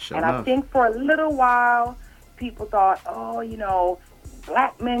 I think for a little while, people thought, oh, you know,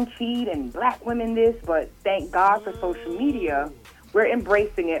 black men cheat and black women this, but thank God for social media, we're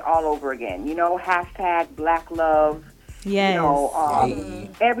embracing it all over again. You know, hashtag black love. Yes. You know,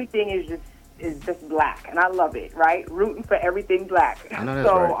 everything is just black, and I love it, right? Rooting for everything black. I know that's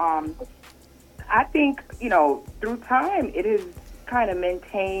right. I think, you know, through time, it has kind of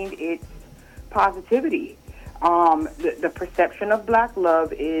maintained its positivity. The perception of black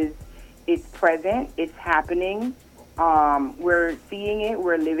love it's present, it's happening. We're seeing it,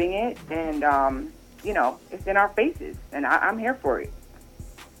 we're living it, and you know, it's in our faces, and I'm here for it.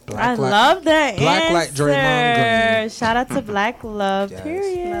 I love that Black answer. like Draymond Green. Shout out to Black Love,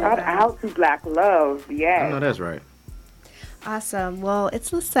 period. Shout out to black love, yeah. I know that's right. Awesome. Well,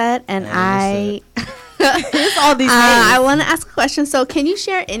 it's Lisette, and It's all these I want to ask a question. So, can you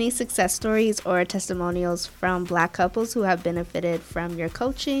share any success stories or testimonials from black couples who have benefited from your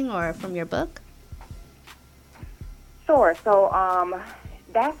coaching or from your book? Sure. So,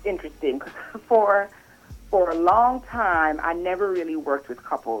 that's interesting, because for a long time, I never really worked with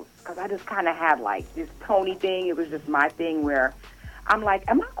couples, because I just kind of had like this Tony thing. It was just my thing where I'm like,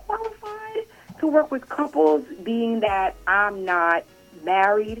 am I qualified to work with couples, being that I'm not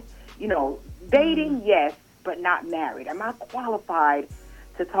married? You know, dating, yes, but not married. Am I qualified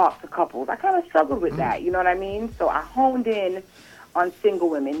to talk to couples? I kind of struggled with that, you know what I mean? So I honed in on single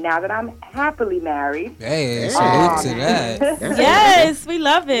women. Now that I'm happily married. Hey, salute to that. Yes, we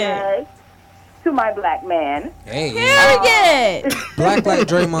love it. Yes. to my black man. Hey, Period. black like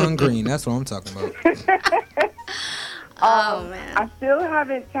Draymond Green. That's what I'm talking about. Man. I still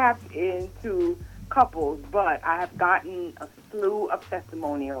haven't tapped into couples, but I have gotten a slew of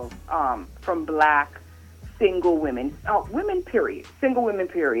testimonials from black single women. Women, period. Single women,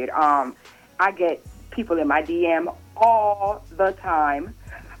 period. I get people in my DM all the time.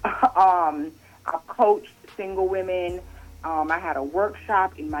 I've coached single women. I had a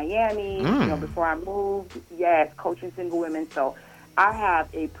workshop in Miami, before I moved. Yes, coaching single women. So I have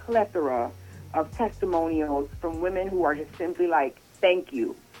a plethora of testimonials from women who are just simply like, thank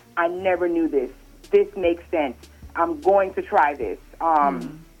you. I never knew this. This makes sense. I'm going to try this.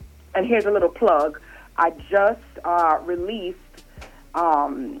 And here's a little plug. I just released,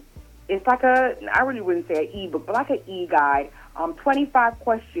 it's like I really wouldn't say an e-book, but like an e-guide. 25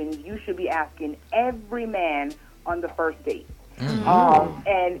 questions you should be asking every man on the first date.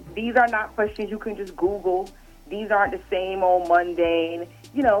 And these are not questions you can just Google. These aren't the same old mundane,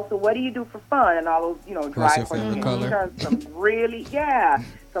 so what do you do for fun and all those, dry questions. These are some really,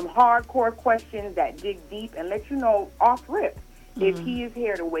 some hardcore questions that dig deep and let you know off rip if he is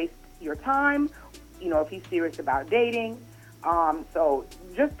here to waste your time, if he's serious about dating. So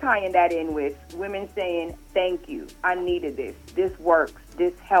just tying that in with women saying, thank you, I needed this. This works.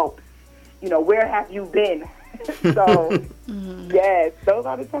 This helps. Where have you been? So, yes, those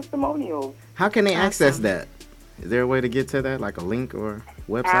are the testimonials. How can they access that? Is there a way to get to that, like a link or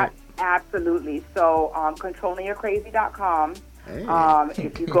website? Absolutely. So, controllingyourcrazy.com. Hey.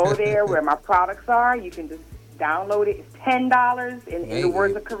 If you go there where my products are, you can just download it. It's $10. In the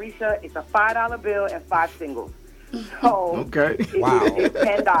words of Carisha, it's a $5 bill and 5 singles. So, okay. Wow. It's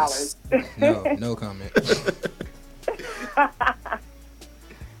 $10. No comment.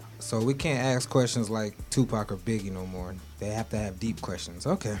 So we can't ask questions like Tupac or Biggie no more. They have to have deep questions.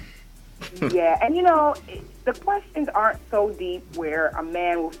 Okay. Yeah, and the questions aren't so deep where a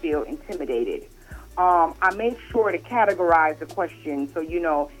man will feel intimidated. I make sure to categorize the questions so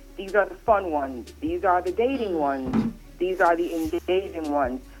these are the fun ones, these are the dating ones, these are the engaging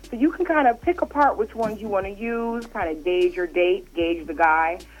ones. So you can kind of pick apart which ones you want to use, kind of gauge your date, gauge the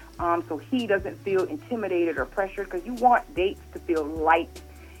guy, so he doesn't feel intimidated or pressured, because you want dates to feel light,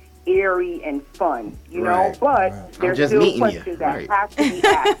 airy, and fun, know, but there's still questions that have to be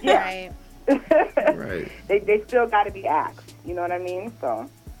asked. Yeah. Right. They still got to be asked. You know what I mean? So.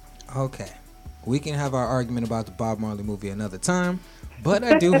 Okay. We can have our argument about the Bob Marley movie another time, but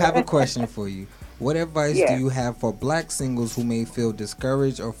I do have a question for you. What advice do you have for black singles who may feel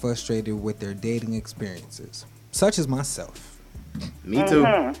discouraged or frustrated with their dating experiences, such as myself? Me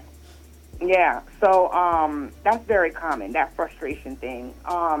too. Yeah, so that's very common, that frustration thing.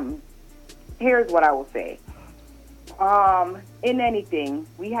 Here's what I will say. In anything,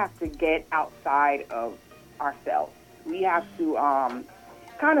 we have to get outside of ourselves. We have to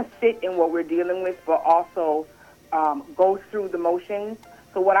kind of sit in what we're dealing with, but also go through the motions.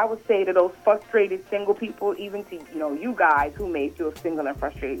 So what I would say to those frustrated single people, even to you guys who may feel single and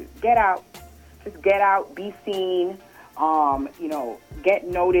frustrated, get out. Just get out, be seen, get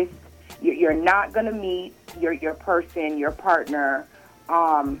noticed. You're not going to meet your person, your partner,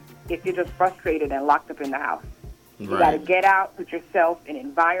 if you're just frustrated and locked up in the house. Right. You got to get out, put yourself in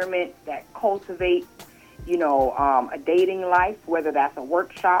environments that cultivate, a dating life, whether that's a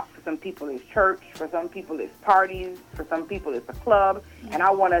workshop. For some people it's church. For some people it's parties. For some people it's a club. And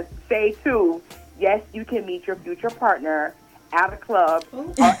I want to say, too, yes, you can meet your future partner at a club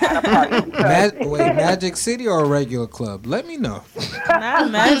or at a party. Wait, Magic City or a regular club? Let me know.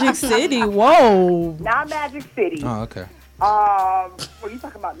 Not Magic City. Whoa. Not Magic City. Oh, okay. Were you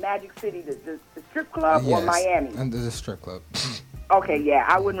talking about Magic City, the strip club, or Miami? And the strip club. Okay, yeah,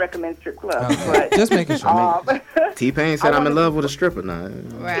 I wouldn't recommend strip clubs. Okay. But, just making sure. T-Pain said I'm in love with a stripper now.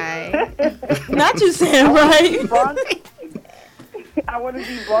 Right. Not you saying right. I want to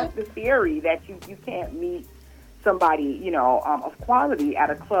debunk the theory that you can't meet somebody, of quality at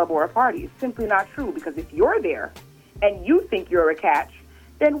a club or a party. It's simply not true, because if you're there and you think you're a catch,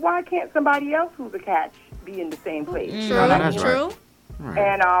 then why can't somebody else who's a catch be in the same place? True. You know what I mean? True. Right.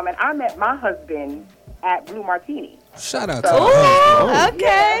 And I met my husband at Blue Martini. Shout out to So, him.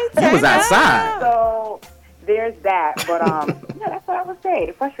 Okay. He was outside. So there's that. But yeah, that's what I would say.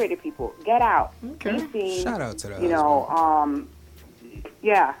 The frustrated people, get out. Okay. Be seen. Shout out to the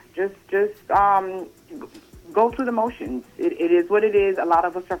yeah, just go through the motions. It is what it is. A lot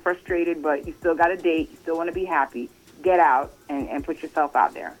of us are frustrated, but you still got a date. You still want to be happy. Get out and put yourself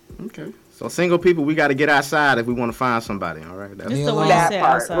out there. Okay. So single people, we got to get outside if we want to find somebody. All right. That's It's the way you say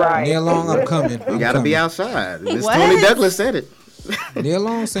outside. Right. Near long, I'm coming. We got to be outside. Miss Tony Douglas said it. Leave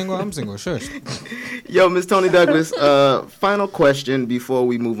alone single. I'm single. Shush. Yo, Miss Tony Douglas. Final question before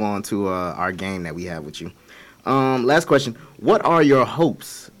we move on to our game that we have with you. Last question. What are your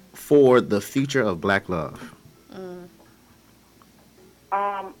hopes for the future of Black love?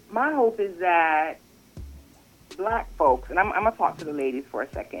 My hope is that Black folks, and I'm going to talk to the ladies for a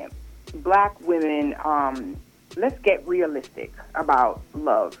second. Black women, let's get realistic about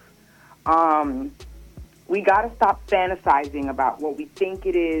love. We got to stop fantasizing about what we think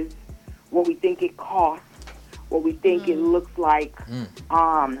it is, what we think it costs, what we think it looks like.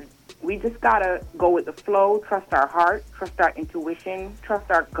 We just got to go with the flow, trust our heart, trust our intuition, trust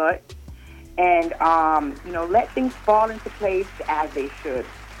our gut, and, let things fall into place as they should.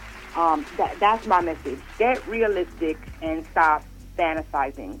 That's my message. Get realistic and stop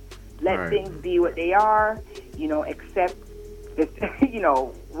fantasizing. Let things be what they are, accept,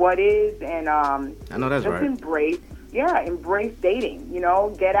 what is, and I know that's just right. embrace dating,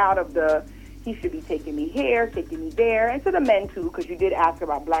 get out of the, he should be taking me here, taking me there, and to the men too, because you did ask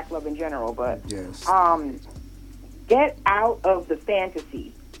about Black love in general, but yes. Get out of the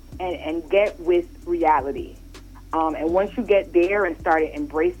fantasy and get with reality. And once you get there and start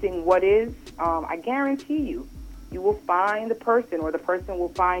embracing what is, I guarantee you will find the person, or the person will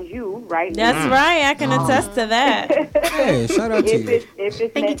find you, right? That's right. I can attest to that. Hey, shout out to you. If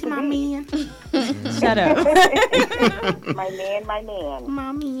it's meant to my be. man. Shut up. My man.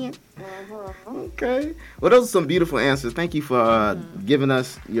 My man. Okay. Well, those are some beautiful answers. Thank you for giving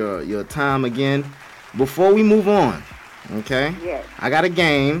us your time again. Before we move on, okay? Yes. I got a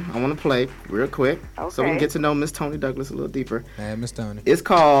game I want to play real quick so we can Okay. get to know Miss Tony Douglas a little deeper. Hey, Miss Tony. It's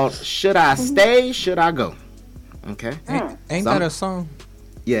called Should I Stay, Should I Go? Okay. Ain't that a song?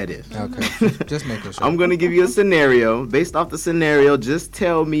 Yeah, it is. Okay. Just making sure. I'm going to give you a scenario. Based off the scenario, just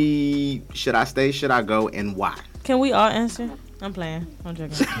tell me, should I stay, should I go, and why? Can we all answer? I'm playing. I'm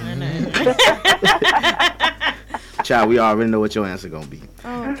joking. Child, we already know what your answer going to be.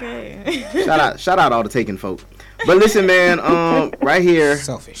 Okay. Shout out all the taking folk. But listen, man, right here,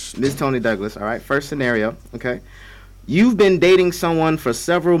 selfish. Miss Tony Douglas, all right? First scenario, okay? You've been dating someone for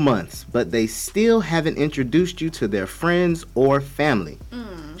several months, but they still haven't introduced you to their friends or family.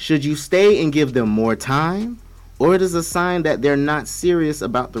 Should you stay and give them more time, or it is a sign that they're not serious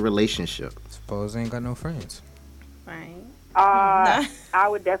about the relationship? Suppose they ain't got no friends. Right. I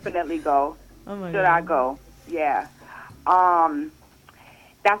would definitely go. Oh my Should God. I go? Yeah.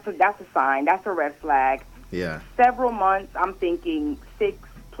 That's a sign. That's a red flag. Yeah. Several months, I'm thinking 6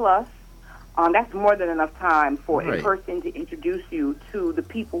 plus. That's more than enough time for a person to introduce you to the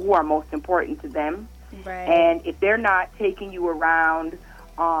people who are most important to them. Right. And if they're not taking you around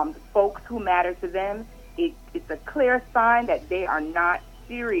the folks who matter to them, it's a clear sign that they are not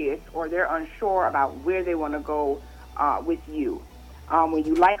serious, or they're unsure about where they want to go with you. When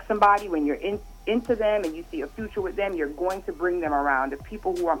you like somebody, when you're into them and you see a future with them, you're going to bring them around the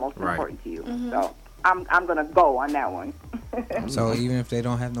people who are most important to you. So I'm going to go on that one. So even if they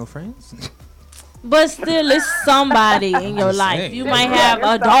don't have no friends? But still, it's somebody in your life. You might have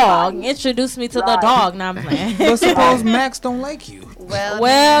a dog. Introduce me to the dog. Now I'm playing. But suppose Max don't like you.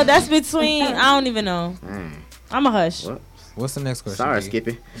 Well, that's between. I don't even know. I'm a hush. What's the next question? Sorry, B?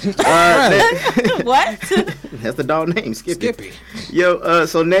 Skippy. What? That's the dog name, Skippy. Yo,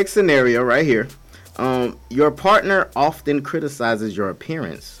 so next scenario right here. Your partner often criticizes your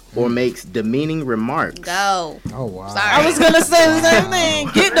appearance or makes demeaning remarks. Go. Oh, wow. Sorry. I was going to say the same thing.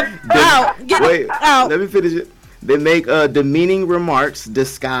 Get the out. Get Wait, out. let me finish it. They make demeaning remarks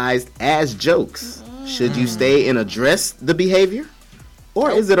disguised as jokes. Should you stay and address the behavior? Or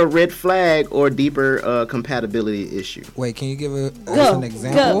is it a red flag or deeper compatibility issue? Wait, can you give us Go. an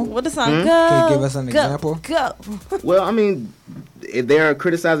example? Go. What the song? Go. Can you give us an example? Go. Well, I mean, they're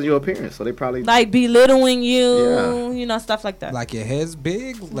criticizing your appearance, so they probably Like belittling you, you know, stuff like that. Like your head's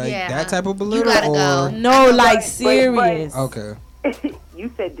big? Like Yeah. that type of belittle? gotta or go. No, like But- serious. Okay. You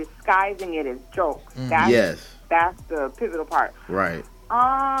said disguising it as jokes. Yes. That's the pivotal part. Right.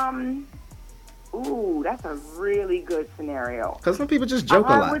 Ooh, that's a really good scenario. Because some people just joke a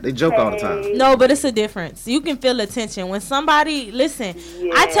lot. would They joke all the time. say- No, but it's a difference. You can feel attention when somebody listen.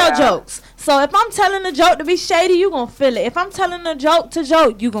 I tell Yeah. jokes, so if I'm telling a joke to be shady, you gonna feel it. If I'm telling a joke to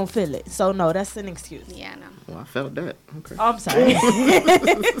joke, you gonna feel it. So no, that's an excuse. Yeah, no. Well, I felt that. Okay. Oh, I'm sorry.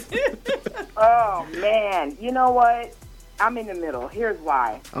 Oh, man. You know what? I'm in the middle. Here's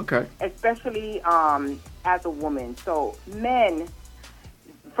why. Okay. Especially as a woman. So men,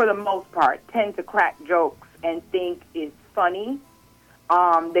 for the most part, tend to crack jokes and think it's funny.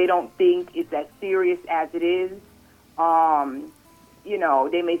 They don't think it's as serious as it is. You know,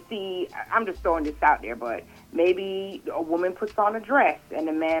 they may see, I'm just throwing this out there, but maybe a woman puts on a dress, and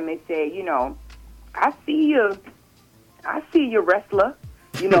the man may say, you know, I see you wrestler,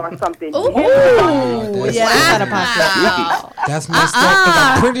 you know, or something. Ooh, yeah, that's messed up. Because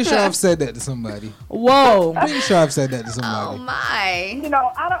I'm pretty sure I've said that to somebody. Whoa, pretty sure I've said that to somebody. Oh my! You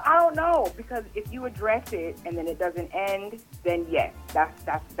know, I don't know, because if you address it and then it doesn't end, then yes,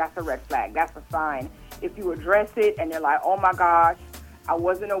 that's a red flag. That's a sign. If you address it and they're like, oh my gosh, I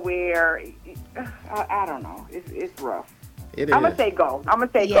wasn't aware. I don't know. It's rough. I'm gonna say go. I'm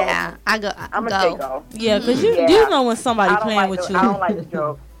gonna say go. Yeah, I'm gonna say go. Yeah, because you know when somebody playing with you. I don't like the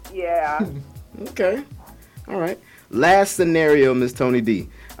joke. Yeah. Okay. All right. Last scenario, Miss Tony D.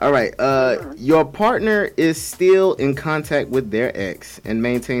 All right. Your partner is still in contact with their ex and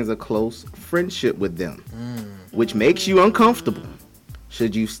maintains a close friendship with them, which makes you uncomfortable.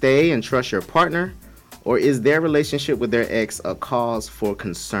 Should you stay and trust your partner, or is their relationship with their ex a cause for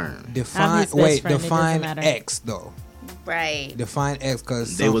concern? Define ex though. Right. Define ex,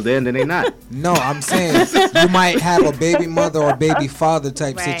 because they was there and then they not. No, I'm saying you might have a baby mother or baby father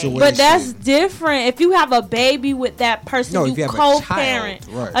type situation. But that's different. If you have a baby with that person, you co-parent.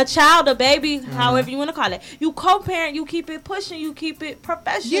 A child, a baby, however you want to call it. You co-parent, you keep it pushing, you keep it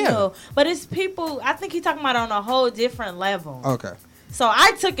professional. Yeah. But it's people, I think he's talking about on a whole different level. Okay. So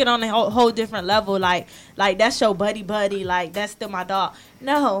I took it on a whole different level, like that's your buddy, like that's still my dog.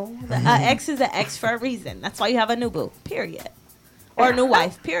 No, an ex is an ex for a reason. That's why you have a new boo, period, or a new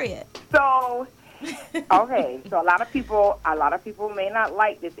wife, period. So, okay, so a lot of people may not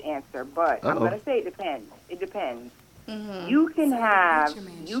like this answer, but I'm gonna say it depends. It depends. Mm-hmm. You can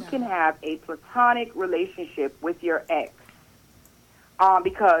have a platonic relationship with your ex,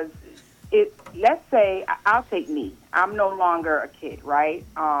 because. Let's say, I'll take me. I'm no longer a kid, right?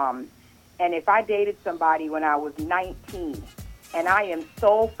 And if I dated somebody when I was 19, and I am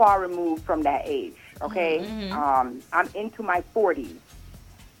so far removed from that age, okay? Mm-hmm. I'm into my 40s.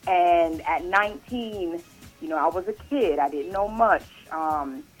 And at 19, you know, I was a kid. I didn't know much.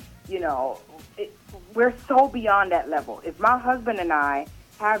 You know, we're so beyond that level. If my husband and I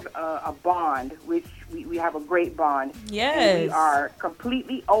have a bond, which we have a great bond. Yes. And we are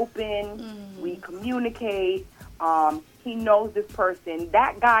completely open. We communicate. He knows this person.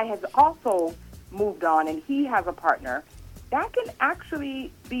 That guy has also moved on, and he has a partner. That can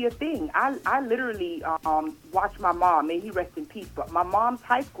actually be a thing. I literally watched my mom. May he rest in peace. But my mom's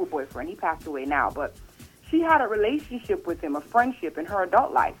high school boyfriend, he passed away now, but she had a relationship with him, a friendship in her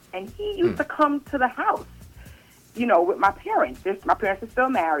adult life. And he used to come to the house, you know, with my parents. My parents are still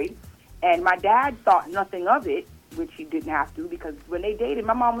married, and my dad thought nothing of it, which he didn't have to, because when they dated,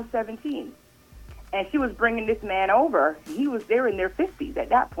 my mom was 17, and she was bringing this man over. They were in their 50s at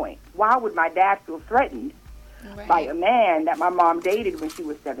that point. Why would my dad feel threatened by a man that my mom dated when she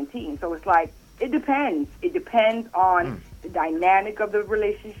was 17? So it's like, it depends. It depends on the dynamic of the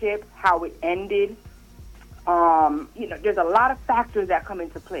relationship, how it ended. You know, there's a lot of factors that come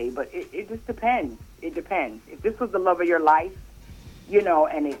into play, but it just depends. It depends. If this was the love of your life, you know,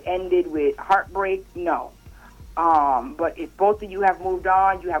 and it ended with heartbreak, no. But if both of you have moved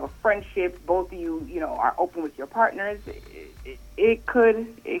on, you have a friendship, both of you, you know, are open with your partners, it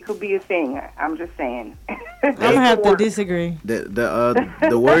could be a thing. I'm just saying. I'm gonna have to disagree.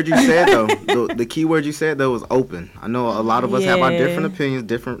 The word you said though, the key word you said though was open. I know a lot of us have our different opinions,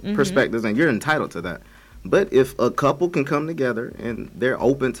 different perspectives, and you're entitled to that. But if a couple can come together and they're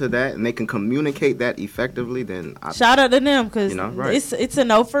open to that and they can communicate that effectively, then shout out to them, because it's a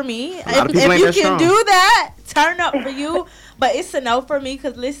no for me. If you can do that, turn up for you. But it's a no for me,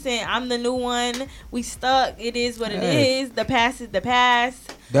 because listen, I'm the new one. We stuck. It is what it is. The past is the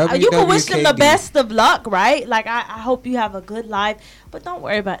past. You can wish them the best of luck, right? Like I hope you have a good life, but don't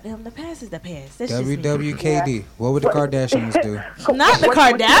worry about them. The past is the past. That's WWKD. What would the Kardashians do? Not the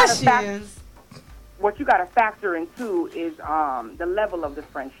Kardashians. What you got to factor in too is the level of the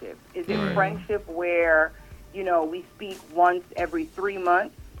friendship. Is it friendship where, you know, we speak once every 3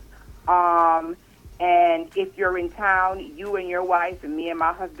 months? And if you're in town, you and your wife and me and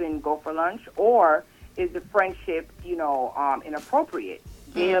my husband go for lunch? Or is the friendship, you know, inappropriate?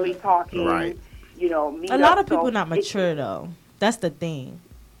 Daily talking, you know, meet a lot of people not mature though. That's the thing.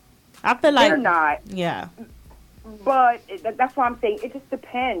 I feel like they're not. Yeah. But that's why I'm saying it just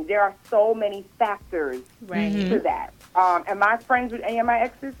depends. There are so many factors to that. Am I friends with any of my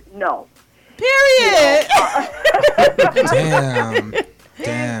exes? No. Period.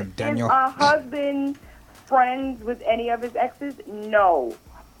 Damn, Daniel. Is a husband friends with any of his exes? No.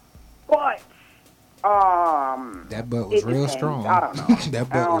 But that butt was real strong. I don't know. That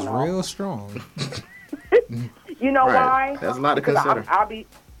butt was real strong. You know why? That's a lot to consider.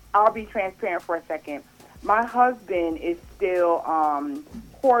 I'll be transparent for a second. my husband is still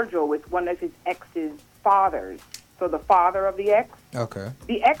cordial with one of his ex's fathers. So the father of the ex. Okay.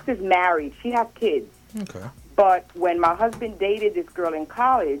 The ex is married. She has kids. Okay. But when my husband dated this girl in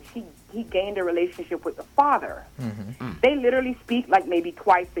college, he gained a relationship with the father. Mm-hmm. They literally speak like maybe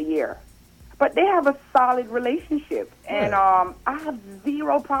twice a year. But they have a solid relationship. And I have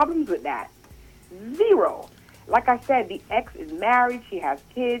zero problems with that. Zero. Like I said, the ex is married. She has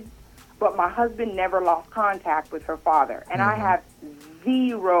kids. But my husband never lost contact with her father. And I have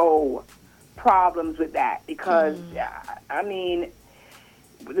zero problems with that because, I mean,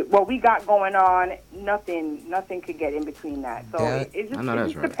 what we got going on, nothing could get in between that. So it just, I know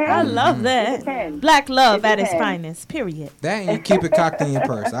that's right. depends. I love that. Black love at its finest, period. That and you keep it cocked in your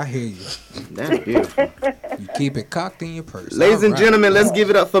purse. I hear you. That's beautiful. You keep it cocked in your purse. Ladies and gentlemen, let's give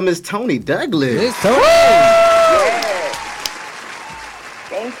it up for Miss Tony Douglas. Miss Tony. Yes.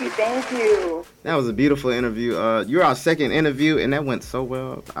 Thank you. That was a beautiful interview. You're our second interview, and that went so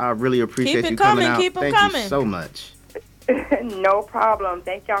well. I really appreciate you coming out. Keep 'em Thank coming. you so much. No problem.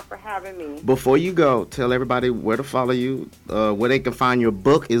 Thank y'all for having me. Before you go, tell everybody where to follow you, where they can find your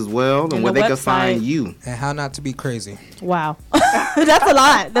book as well, and where they can find you. And how not to be crazy. Wow. That's a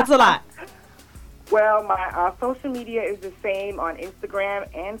lot. That's a lot. Well, my social media is the same on Instagram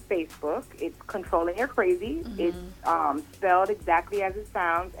and Facebook. It's Controlling Your Crazy. It's spelled exactly as it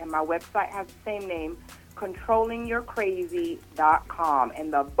sounds, and my website has the same name, controllingyourcrazy.com.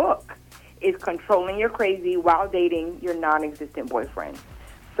 And the book is Controlling Your Crazy While Dating Your Non-Existent Boyfriend.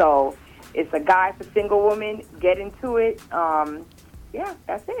 So it's a guide for single women. Get into it. Yeah,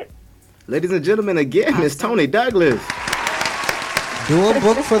 that's it. Ladies and gentlemen, again, Miss Tony Douglas. Do a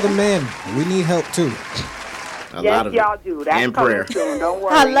book for the men. We need help too. Yes, y'all do. That's and coming prayer. soon. Don't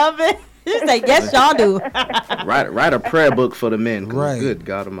worry. I love it. You say, yes, y'all do. Write a prayer book for the men. Right. Good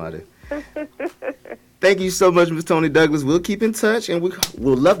God Almighty. Thank you so much, Miss Tony Douglas. We'll keep in touch, and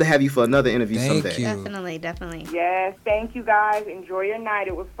we'll love to have you for another interview someday. Definitely. Yes, thank you guys. Enjoy your night.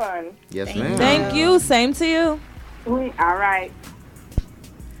 It was fun. Yes, ma'am. Thank you. Same to you. All right.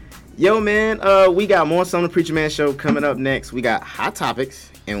 Yo, man, we got more Son of the Preacher Man show coming up next. We got Hot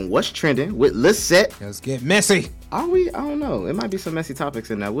Topics and What's Trending with Lisette. Let's get messy. Are we? I don't know. It might be some messy topics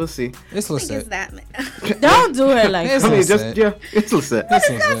in there. We'll see. It's Lisette. Don't do her like that. It's Lisette. What's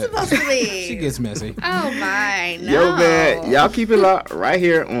that supposed to be? She gets messy. Oh, my. No. Yo, man, y'all keep it locked right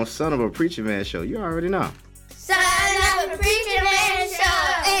here on Son of a Preacher Man show. You already know. Son of a preacher man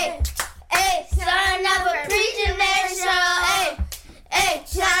show. Hey, hey, son of a preacher man show. Hey, hey,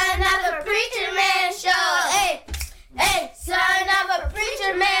 son of a preacher man show. Hey, hey, son of a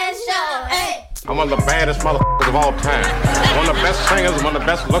preacher man show. Hey. I'm one of the baddest motherfuckers of all time. One of the best singers, one of the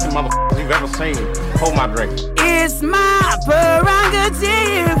best looking motherfuckers you've ever seen. Hold my drink. It's my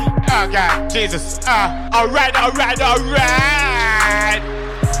prerogative. Oh, God, Jesus. All right.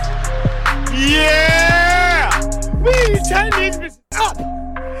 Yeah! We turn these bitches up.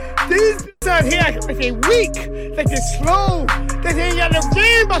 These bitches out here acting like they weak, like they slow, that they ain't got no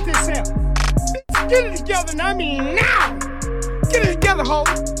game about themselves. Get it together, and I mean now. Get it together, ho.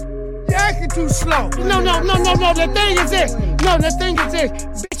 You're acting too slow. No. The thing is this.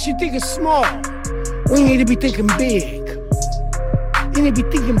 Bitch, you think it's small. We need to be thinking big. You need to be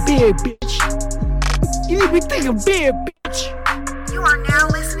thinking big, bitch. You need to be thinking big, bitch. You are now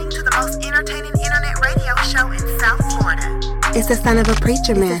listening to the most entertaining internet radio show in South Florida. It's the Son of a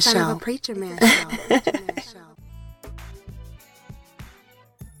Preacher Man show. Son of a Preacher Man show.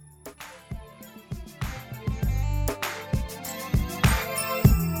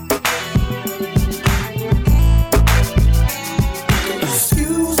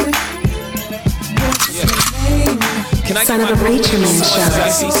 I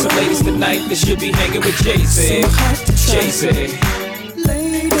see some ladies tonight that should be hanging with Jay-Z. Jay-Z.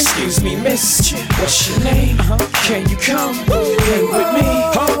 Excuse me, miss, what's your name? Can you come hang with me?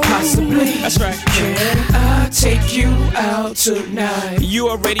 Possibly. That's right. Can I take you out tonight? You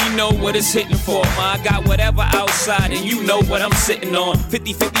already know what it's hitting for. I got whatever outside and you know what I'm sitting on.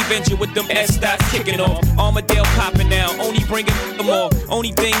 50-50 venture with them S-dots kicking off. Armadale popping now, only bringing them more.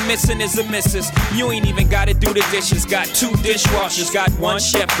 Only thing missing is a missus. You ain't even gotta do the dishes. Got 2 dishwashers, got 1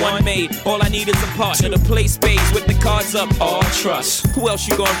 chef, 1 maid. All I need is a partner to play spades with the cards up. All trust. Who else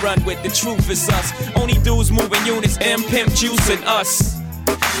you gonna run with? The truth is us. Only dudes moving units, M Pimp Juice and us.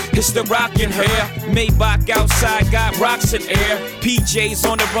 It's the rockin' hair. Maybach outside got rocks in air. PJs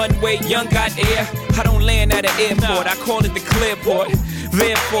on the runway, young got air. I don't land at an airport, I call it the clearport.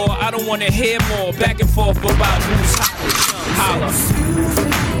 Therefore, I don't wanna hear more back and forth about who's holler.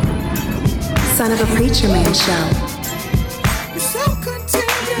 Son of a Preacher Man show.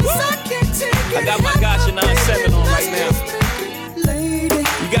 I got my guys and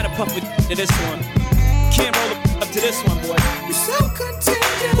gotta puff it to this one. Can't roll up to this one, boy. You're so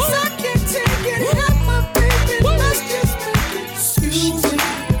contagious, I can't take it. Help my baby, let's just make it. Excuse me,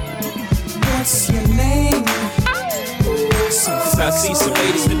 what's your name? Cause I see some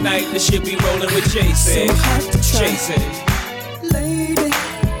ladies tonight that should be rolling with Jason. Jason. Lady,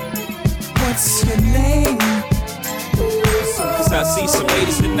 what's your name? Cause I see some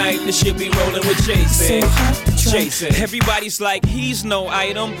ladies tonight that should be rolling with Jason. Jason. Everybody's like, he's no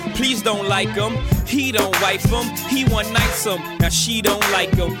item. Please don't like him. He don't wife him. He one nights him. Now she don't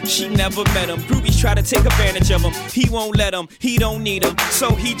like him. She never met him. Groupies try to take advantage of him. He won't let him. He don't need him.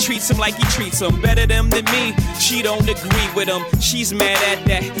 So he treats him like he treats him. Better them than me. She don't agree with him. She's mad at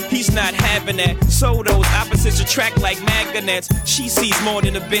that. He's not having that. So those opposites attract like magnets. She sees more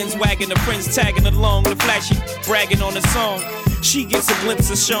than a Benz wagon. The friends tagging along. The flashy bragging on the song. She gets a glimpse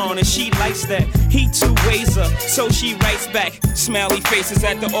of Sean and she likes that. He two ways her, so she writes back. Smiley faces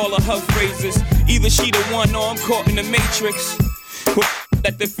after all of her phrases. Either she the one or I'm caught in the matrix.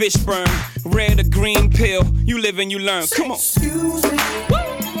 Let the fish burn. Red or green pill. You live and you learn. Come on. Excuse me.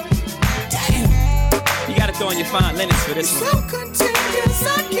 Damn. You gotta throw on your fine linens for this one. So contagious,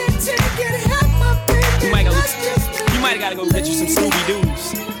 I can't take it. Help my baby. You might have gotta go get you some Scooby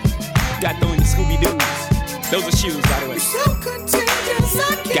Doo's. Gotta throw in your Scooby Doo's. Those are shoes, by the way. So contagious,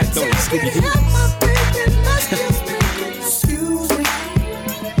 I can't got throw in Scooby Doo's. Excuse me,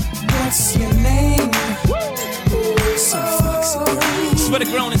 what's your name? So foxy girl. It's for the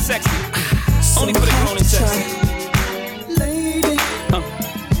grown and sexy. Only for the grown and sexy. Lady,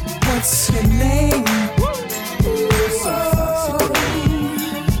 what's your name? So foxy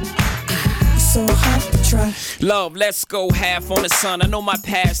girl. So hot to try. Love, let's go half on the sun. I know my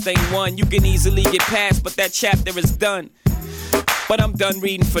past ain't one you can easily get past, but that chapter is done. But I'm done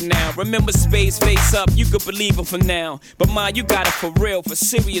reading for now. Remember Spades face up, you could believe him for now. But ma, you got it for real, for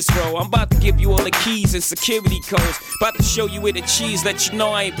serious, bro. I'm about to give you all the keys and security codes. About to show you where the cheese, let you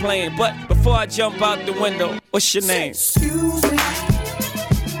know I ain't playing. But before I jump out the window, what's your name? Excuse me.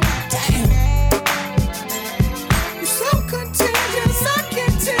 Damn. You're so contagious, I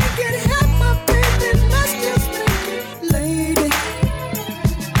can't take it. Help my baby, let's just make it. Lady,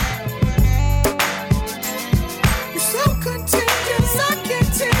 you're so contagious, I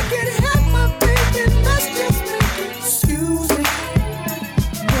can't take it. Help my baby, let's just make it. Excuse me,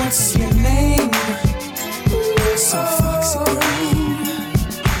 what's your name? So foxy girl,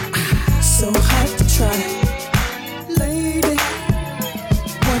 so hot to try. Lady,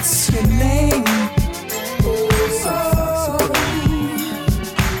 what's your name? So foxy girl,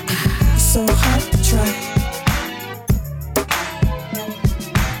 so hot to try.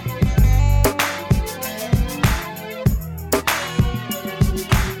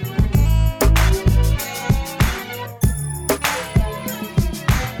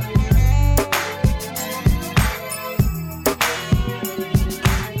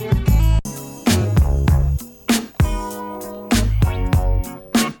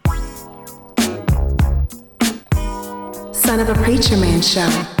 Son of a Preacher Man show.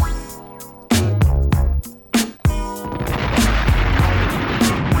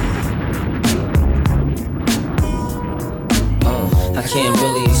 I can't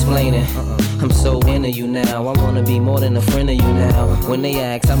really explain it. I'm so into you now. I wanna be more than a friend of you now. When they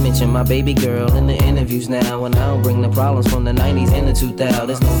ask, I mention my baby girl in the interviews now. And I don't bring the problems from the 90s and the 2000s.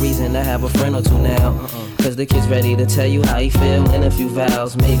 There's no reason to have a friend or two now. Cause the kid's ready to tell you how he feel in a few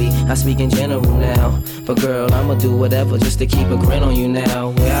vows. Maybe I speak in general now. But girl, I'ma do whatever just to keep a grin on you now.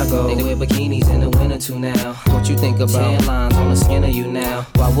 Where I go, they wear bikinis in the winter too now. What you think about tan lines on the skin of you now?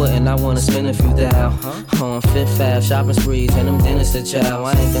 Why wouldn't I wanna spend a few thou? On Fifth Ave, shopping sprees and them dinners to chow.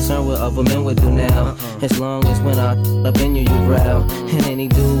 I ain't concerned what other men would do now. As long as when I up in you, you growl. And any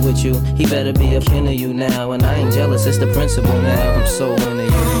dude with you, he better be a kin of you now. And I ain't jealous, it's the principle now. I'm so into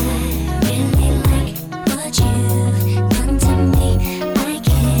you.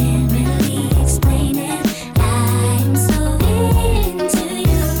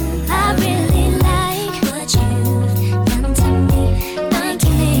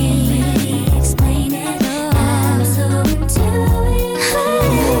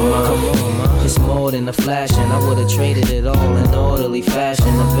 In the flashing, I would've traded it all in orderly fashion.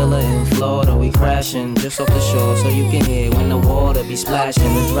 A villa in Florida, we crashing just off the shore, so you can hear when the water be splashing.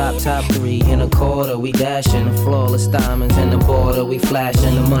 the drop top 3 in a quarter. We dashing the flawless diamonds in the border. We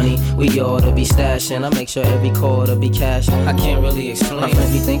flashing the money we ought to be stashing. I make sure every quarter be cashing. I can't really explain. My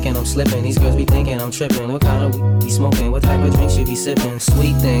friends be thinking I'm slipping. These girls be thinking I'm tripping. What kind of weed be smoking? What type of drinks you be sipping?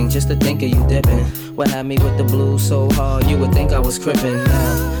 Sweet thing, just to think of you dipping. What had me with the blues so hard? You would think I was crippin'.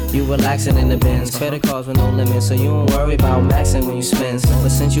 Now you relaxing in the bins. Credit cards with no limits, so you don't worry about maxing when you spend. But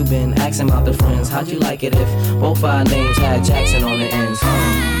since you been asking about the friends, how'd you like it if both our names had Jackson on the ends?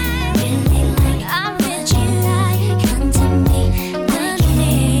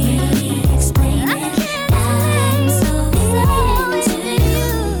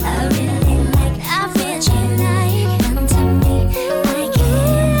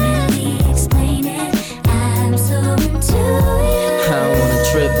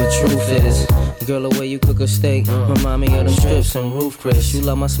 Truth is, girl, the way you cook a steak remind me of them strips and roof Chris. You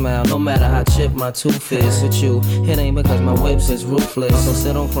love my smile, no matter how chipped my tooth is. With you, it ain't because my whips is ruthless. So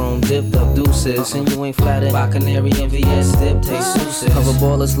sit on chrome, dipped up deuces. And you ain't flattered by Canary and VS dip, taste souses. Cover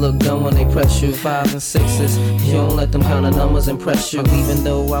ballers look dumb when they press you. 5s and 6s, you don't let them kind of numbers impress you. Even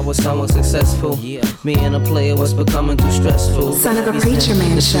though I was somewhat successful, me and a player was becoming too stressful. Son of a preacher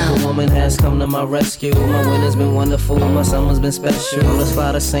man the show. Superwoman has come to my rescue. My winter's been wonderful, my summer's been special. Let's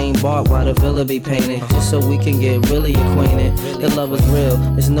fly the same bark while the villa be painted, just so we can get really acquainted. The love is real,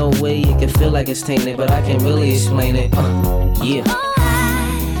 there's no way it can feel like it's tainted, but I can't really explain it. Yeah.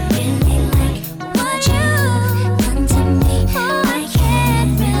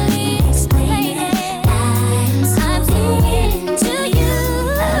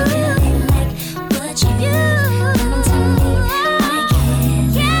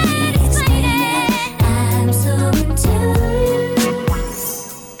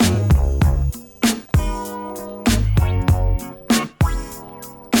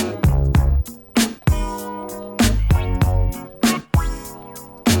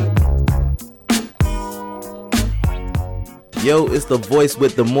 Yo, it's the voice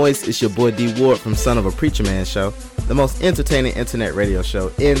with the moist. It's your boy D Ward from Son of a Preacher Man Show, the most entertaining internet radio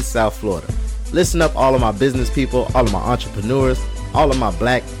show in South Florida. Listen up, all of my business people, all of my entrepreneurs, all of my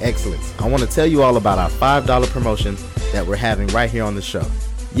black excellence. I want to tell you all about our $5 promotions that we're having right here on the show.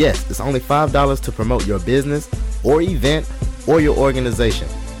 Yes, it's only $5 to promote your business or event or your organization.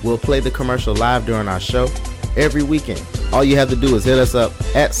 We'll play the commercial live during our show every weekend. All you have to do is hit us up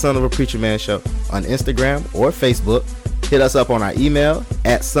at Son of a Preacher Man Show on Instagram or Facebook. Hit us up on our email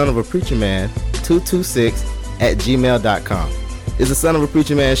at sonofapreacherman226@gmail.com. It's the Son of a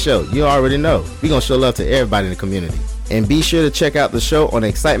Preacher Man Show. You already know. We're going to show love to everybody in the community. And be sure to check out the show on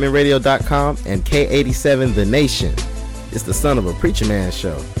excitementradio.com and K87 The Nation. It's the Son of a Preacher Man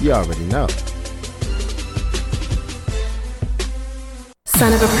Show. You already know.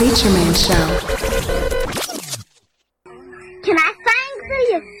 Son of a Preacher Man Show. Can I sing to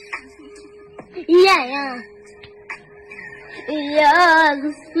you? Yeah.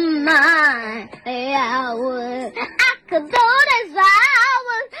 You're mine. Yeah, I would. I could do this for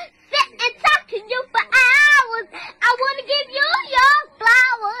hours. Sit and talk to you for hours. I want to give you your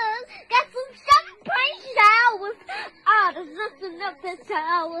flowers. Got some champagne showers. All the sisters up the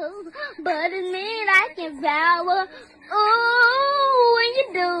towers. But it mean I can power. Ooh, when you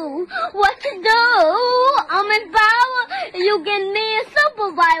do what you do, I'm in power. You get me a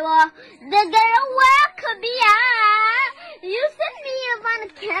supervisor. The girl where could be I. You send me up on a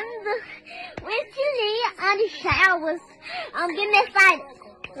candle with you lay on the showers. I'm getting excited.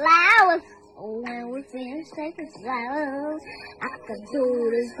 Flowers. Oh, when we finish taking flowers, I could do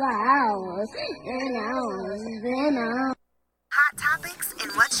this for hours and hours and hours. Hot topics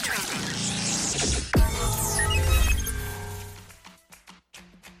and what's trending.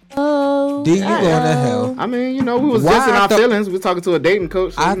 Do you go to hell? I mean, you know, we was just in our feelings. We was talking to a dating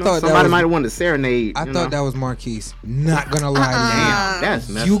coach. So, I thought thought somebody might have wanted to serenade. I thought that was Marquise. Not gonna lie, Damn, that's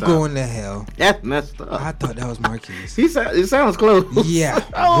messed you up. going to hell? That's messed up. I thought that was Marquise. It sounds close. Yeah.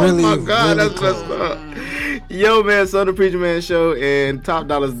 Oh really, my God, really that's close. messed up. Yo, man, Son of the Preacher Man Show, and Top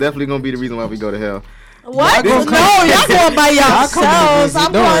Dollar is definitely gonna be the reason why we go to hell. What? No, y'all going by yourselves.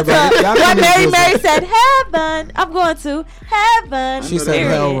 I'm going to. What Mary said, heaven. I'm going to heaven. She said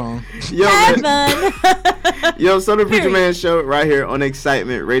hell wrong. Yo, heaven. Yo, Son of the Preacher Man Show right here on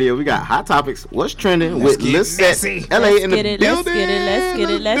Excitement Radio. We got hot topics. What's trending with Lisette LA in the building? Let's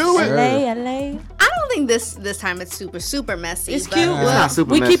get it. LA. I don't think this time it's super messy. It's but cute. It's not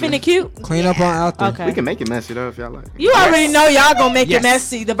super We messy. keeping it cute. Clean up on out there. Okay. We can make it messy though if y'all like. You already know y'all gonna make it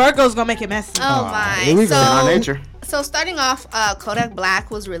messy. The Virgo's gonna make it messy. Oh my. Here we go. In our nature. So starting off, Kodak Black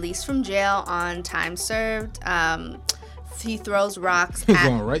was released from jail on time served he throws rocks He's at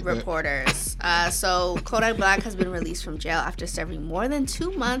going right there. reporters. So Kodak Black has been released from jail after serving more than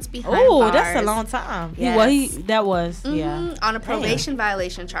 2 months behind Oh, bars. that's a long time. Yes. Yeah. On a probation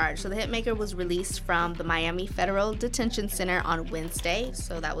violation charge. So the hitmaker was released from the Miami Federal Detention Center on Wednesday.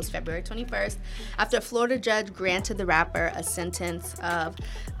 So that was February 21st. After a Florida judge granted the rapper a sentence of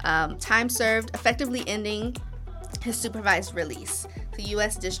time served, effectively ending his supervised release. The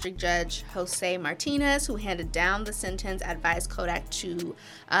U.S. District Judge Jose Martinez, who handed down the sentence, advised Kodak to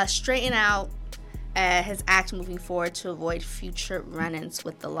straighten out his act moving forward to avoid future run-ins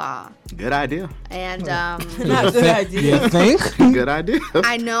with the law. Good idea. And not a good idea. You think? Good idea.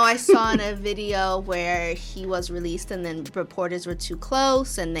 I know I saw in a video where he was released and then reporters were too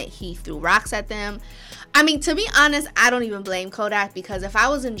close and that he threw rocks at them. I mean, to be honest, I don't even blame Kodak, because if I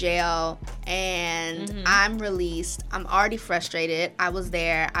was in jail and I'm released, I'm already frustrated. I was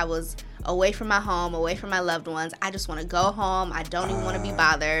there. I was away from my home, away from my loved ones. I just want to go home. I don't even want to be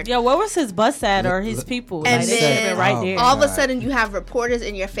bothered. Yeah, where was his bus at or his people? And Like, they should've been right there. all of a sudden you have reporters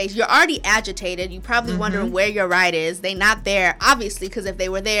in your face. You're already agitated. You probably wondering where your ride is. They not there, obviously, because if they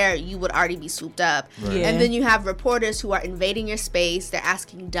were there, you would already be swooped up. Right. Yeah. And then you have reporters who are invading your space. They're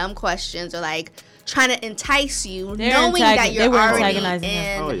asking dumb questions or like trying to entice you, knowing that you're already in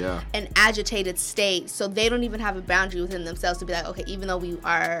an agitated state. So they don't even have a boundary within themselves to be like, okay, even though we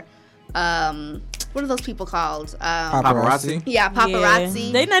are what are those people called? Paparazzi? Yeah, paparazzi.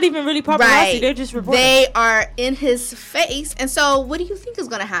 Yeah. They're not even really paparazzi. Right. They're just reporters. They are in his face. And so what do you think is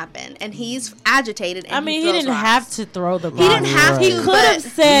going to happen? And he's agitated. And he didn't have to throw the rock. He didn't have to. He could have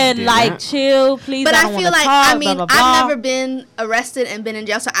said, like, chill, please, But I I don't feel want to like, talk, I mean, blah, blah, I've blah. never been arrested and been in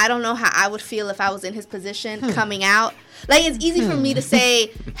jail, so I don't know how I would feel if I was in his position coming out. Like, it's easy for me to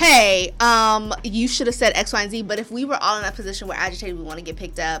say, hey, you should have said X, Y, and Z. But if we were all in that position where agitated, we want to get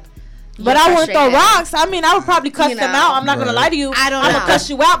picked up. But I wouldn't throw rocks. I mean, I would probably cuss them out. I'm not going to lie to you. I don't I'm know. going to cuss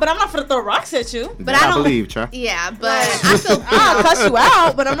you out, but I'm not going to throw rocks at you. But I don't believe, Char. Yeah, but I feel I'll cuss you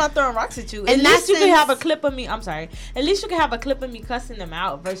out, but I'm not throwing rocks at you. At In least that you can sense- have a clip of me. I'm sorry. At least you can have a clip of me cussing them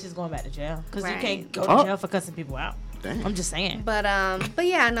out versus going back to jail. Because you can't go to jail for cussing people out. Damn. I'm just saying. But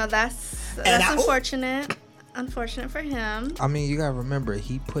yeah, no, that's unfortunate. Unfortunate for him. I mean, you gotta remember,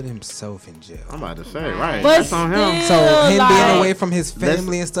 he put himself in jail. I'm about to say, right. But That's on him. So him like, being away from his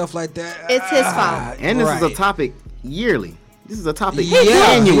family and stuff like that. It's his fault. And this is a topic yearly. This is a topic annually.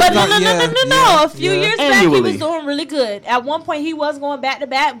 annually. But no. A few years back, he Annually. was doing really good. At one point, he was going back to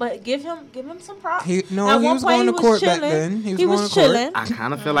back, but give him some props. He At was one point, going to court back chilling. then. He was chilling. I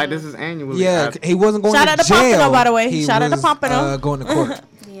kind of feel like this is annually. Yeah, he wasn't going Shout to out to jail. Pompano, by the way. He Shout out to was, Pompano. going to court.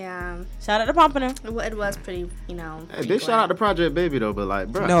 Yeah. Shout out to Pompano. It was pretty, Hey, big shout out to Project Baby though, but like,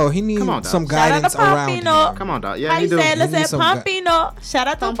 bro, No, he needs come on, dog. some guidance Shout out to around Pompano. him. Come on, dog. Yeah, How he you do. say it? Let's He needs say some Pompano. Shout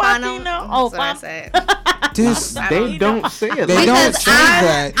out to Pompano. Oh, They don't say it. They like don't that. say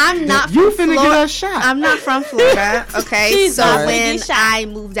that. I'm not You from finna Florida. get a shot. I'm not from Florida. Okay, She's so not finna when get shot. I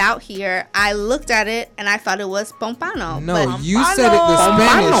moved out here, I looked at it and I thought it was Pompano. No, but you said it the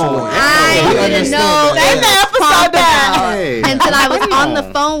Spanish Pompano. way. I We didn't understand know that. Hey. until I was on Pompano.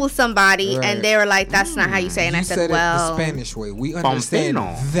 the phone with somebody Right. and they were like, "That's not how you say it." And I You said, said it the "Well, Spanish way. We understand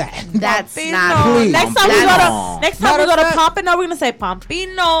Pompano. that. that's Pompino. not." Please. Next time we go Pompano. to Pompano, we're gonna say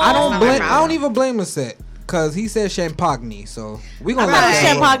Pompino. I don't not blame. my I don't even blame Lisette because he said champagne. So we gonna Right. let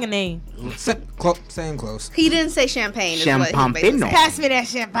that go. Champagne. Same close. He didn't say champagne. Is what he basically Champagne. said. Pass me that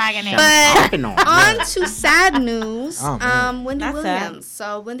champagne. But on to sad news. Oh, man. Wendy That's Williams.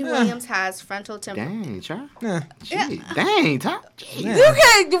 So Wendy Williams has frontal temporal. Dang, child. Yeah. Gee, dang, Top. Yeah. You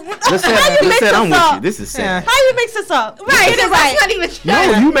can't. Let's How you mix say I'm this with you. up? This is sad. How you mix this up? Right, Get it right. Not even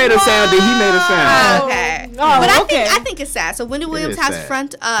No, you made a sound. Then he made a sound. Okay. Oh, But okay. I think it's sad. So Wendy Williams is has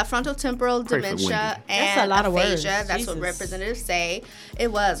sad. frontal temporal Pray for dementia Wendy. and That's a lot of words. aphasia. That's what Jesus. representatives say.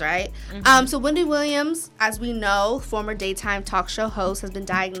 It was, right? Mm-hmm. So Wendy Williams, as we know, former daytime talk show host, has been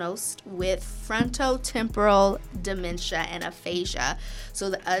diagnosed with frontotemporal dementia and aphasia.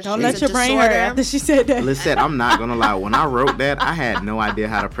 So Don't it's let a your brain hurt disorder. after she said that. Listen, I'm not gonna lie. When I wrote that, I had no idea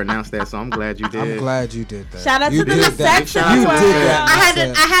how to pronounce that. So I'm glad you did. I'm glad you did that. Shout out you to the did that. Lisette You as did well.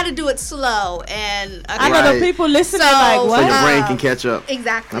 that. I had to do it slow, and I know Right. the people listening So- like So what? your brain can catch up.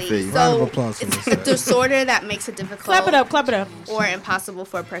 Exactly. I feel you. Round of So applause for it's this. a disorder that makes it difficult. Clap it up, clap it up. Or impossible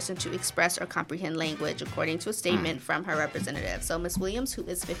for a person to express or comprehend language, according to a statement from her representative. So Miss Williams, who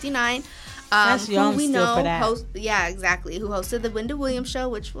is 59, That's young who we still know, for that. yeah, exactly, who hosted the Wendy Williams show,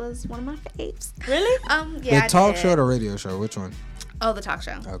 which was one of my faves. Really? Yeah, The talk I did. show or the radio show? Which one? Oh, the talk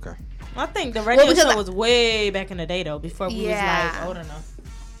show. Okay. I think the radio because show was way back in the day though, before we Yeah. was like old enough.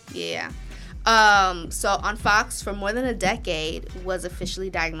 Yeah. So on Fox, for more than a decade, was officially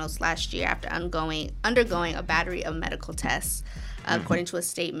diagnosed last year after undergoing a battery of medical tests, according to a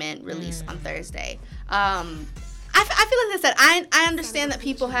statement released on Thursday. I feel like I said, I understand that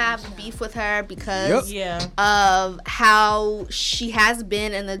people have beef with her because of how she has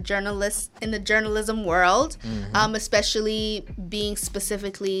been in the journalism world, especially being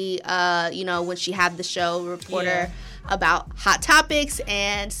specifically, when she had the show Reporter about hot topics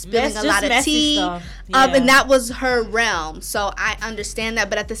and spilling a lot of tea, and that was her realm. So I understand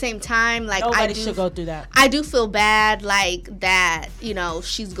that, but at the same time, like nobody should go through that. I do feel bad, like that.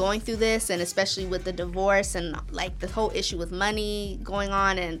 She's going through this, and especially with the divorce and like the whole issue with money going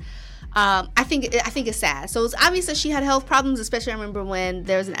on, and I think it's sad. So it's obvious that she had health problems. Especially, I remember when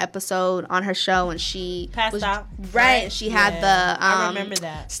there was an episode on her show and she passed out. Right, and she had the I remember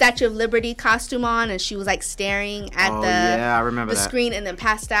that Statue of Liberty costume on, and she was like staring at I remember the that. screen and then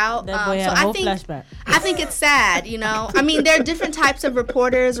passed out. That boy had a whole flashback. I think it's sad. I mean, there are different types of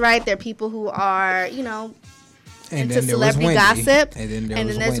reporters, right? There are people who are, into celebrity gossip, and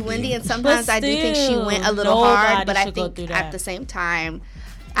then there's Wendy, and sometimes I do think she went a little hard, but I think at the same time,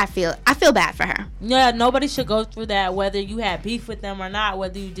 I feel bad for her. Yeah, nobody should go through that, whether you had beef with them or not,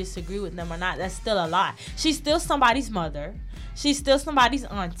 whether you disagree with them or not. That's still a lot. She's still somebody's mother. She's still somebody's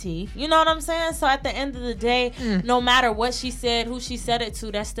auntie. You know what I'm saying? So at the end of the day, no matter what she said, who she said it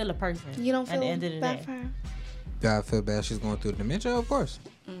to, that's still a person. You don't feel at the end of the bad day. for her? Yeah, I feel bad she's going through dementia, of course.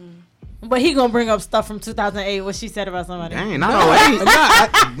 But he gonna bring up stuff from 2008, what she said about somebody. Dang, not 08.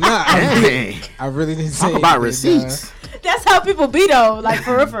 I really didn't say Talk about anything, receipts. That's how people be though, like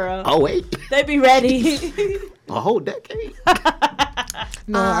for real. Oh wait, they be ready. A whole decade.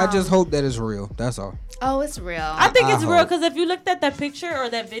 No, I just hope that it's real. That's all. Oh, it's real. I think it's real because if you looked at that picture or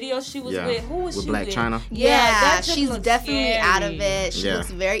that video she was with, who was with she Black with? China? Yeah, that she's definitely out of it. She Yeah.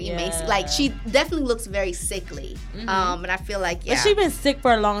 looks very emaciated. Like, she definitely looks very sickly. And I feel like, But she been sick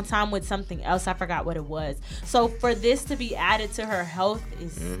for a long time with something else. I forgot what it was. So for this to be added to her health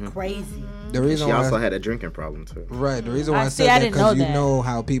is crazy. The reason she why also had a drinking problem too. Right. The reason why I said that because you know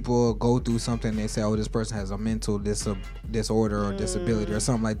how people go through something, they say, "Oh, this person has a mental disorder or disability or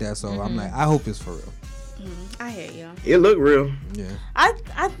something like that." So I'm like, I hope it's for real. I hear you. It looked real. Yeah.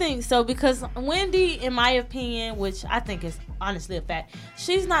 I think so because Wendy, in my opinion, which I think is honestly a fact,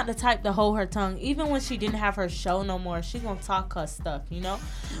 she's not the type to hold her tongue. Even when she didn't have her show no more, she gonna talk her stuff,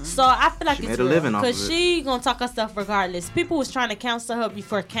 So I feel like She it's made a real living off because of it. she gonna talk her stuff regardless. People was trying to cancel her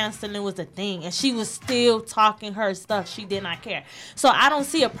before canceling was a thing, and she was still talking her stuff. She did not care. So I don't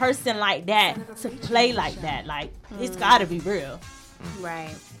see a person like that to play like that. Like it's gotta be real.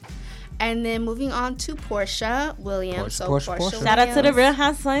 Right. And then moving on to Portia Williams. Portia. Shout out to the Real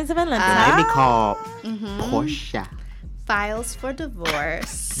Housewives of Atlanta. Let me call Portia. Files for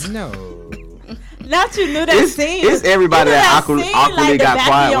divorce. No. Not you knew that scene. It's everybody that awkwardly like got the quiet back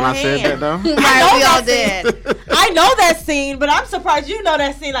when of I your said that though. Right, we all did. I know that scene, but I'm surprised you know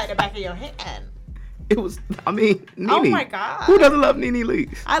that scene like the back of your hand. It was, Nene. Oh my God. Who doesn't love Nene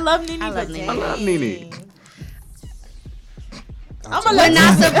Leakes? I love Nene. I love Nene. I love Nene. We're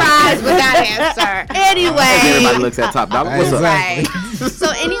not surprised with that answer. Anyway. Everybody looks at Top Dollar. What's up? Right. So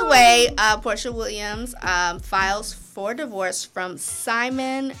anyway, Portia Williams files for divorce from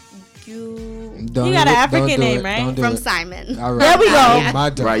Simon. You got an African name, right? From Simon. All right. There we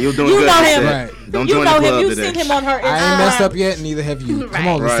go. Right, you're doing You good. know him. Right. Don't You join know the him. club You've today. seen him on her Instagram. I ain't messed up yet. Neither have you. Come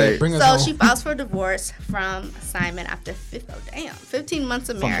on, Right. bring us So home. she files for divorce from Simon after 15 months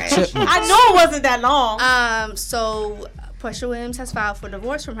of marriage. I know it wasn't that long. So Portia Williams has filed for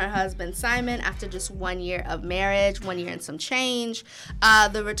divorce from her husband Simon after just 1 year of marriage, 1 year and some change.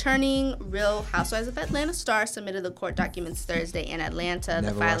 The returning Real Housewives of Atlanta star submitted the court documents Thursday in Atlanta.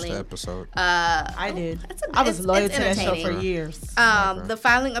 Never the watched filing, the episode. I did. I was loyal to that show for years. The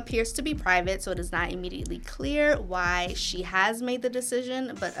filing appears to be private, so it is not immediately clear why she has made the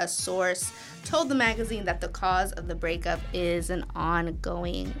decision, but a source told the magazine that the cause of the breakup is an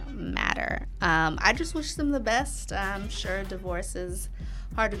ongoing matter. I just wish them the best. I'm sure divorce is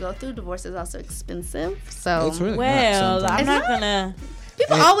hard to go through. Divorce is also expensive. So It's really well, not I'm sometimes. not gonna.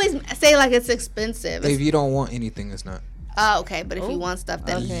 People always say like it's expensive. If you don't want anything, it's not. Oh, okay, but if you want stuff,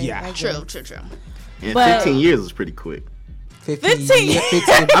 then Okay, Yeah. True. And But- 15 years is pretty quick. 15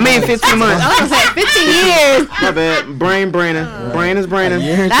 I mean 15 months. I was gonna say 15 years. My bad. Brain is braining.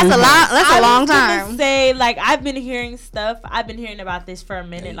 That's a lot. That's a long time. Say like I've been hearing stuff. I've been hearing about this for a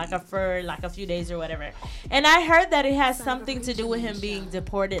minute, for a few days or whatever. And I heard that it has something to do with him being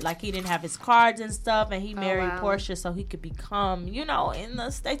deported. Like he didn't have his cards and stuff, and he married Portia so he could become, in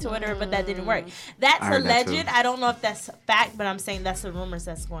the States or whatever. But that didn't work. That's alleged. I don't know if that's fact, but I'm saying that's the rumors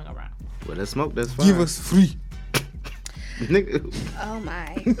that's going around. Well, let's smoke. That's fine. Give us free. Oh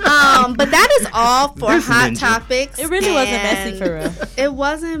my. But that is all for Hot Topics. It really wasn't messy for real. It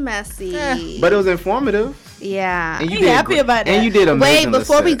wasn't messy. But it was informative. Yeah. And you did happy about that. And you did amazing. Wait,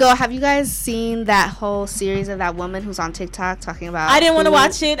 before we go, have you guys seen that whole series of that woman who's on TikTok talking about? I didn't want to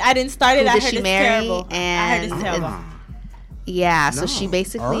watch it. I didn't start it. I heard it's terrible. And I heard it's terrible. So she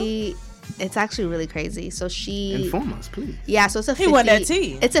basically, it's actually really crazy. So she inform us, please. Yeah, so it's a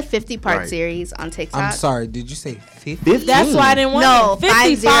 50, it's a 50-part series on TikTok. I'm sorry, did you say 50? That's why I didn't want it.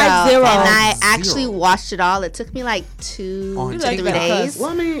 50. And I actually watched it all. It took me like 2 to 3 days. Well,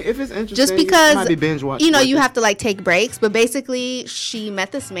 I mean, if it's interesting, just because it might be binge watch. You have to like take breaks. But basically, she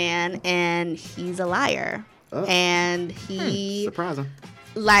met this man, and he's a liar, and he surprising.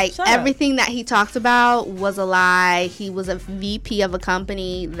 Like everything that he talked about was a lie. He was a VP of a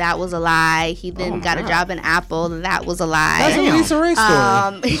company. That was a lie. He then got a job in Apple. That was a lie. That's a Lisa Ray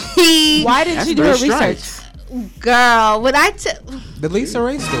story. Why didn't you do her research? Girl, the Lisa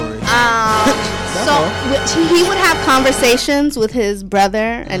Ray story. So he would have conversations with his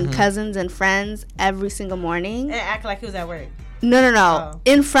brother and cousins and friends every single morning. And act like he was at work. No.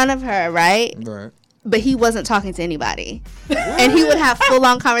 In front of her, right? Right. But he wasn't talking to anybody. And he would have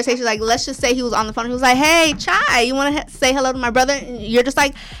full-on conversations. Like, let's just say he was on the phone. He was like, hey, Chai, you want to say hello to my brother? And you're just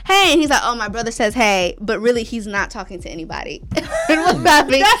like, hey. And he's like, oh, my brother says hey. But really, he's not talking to anybody. It was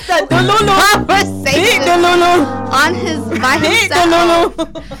having conversation by himself.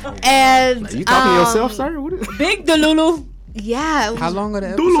 And you talking to yourself, sir? What is Big Delulu. Yeah. How long are the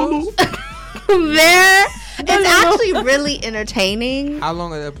episodes? It's actually really entertaining. How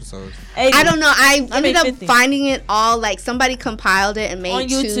long are the episodes? 80. I don't know. I ended up finding it all. Like somebody compiled it and made on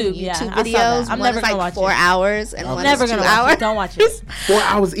YouTube, 2 YouTube videos. I'm one never is like watch 4 hours and one is 2 hours. Don't watch it. 4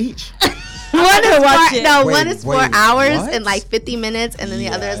 hours each. One is 4 hours and like 50 minutes, and then the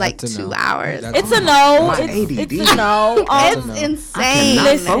other is like 2 hours. It's a no. It's a no. It's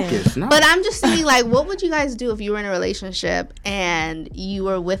insane. Focus. No. But I'm just thinking, like, what would you guys do if you were in a relationship and you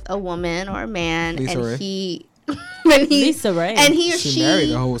were with a woman or a man, Lisa Ray. And he or she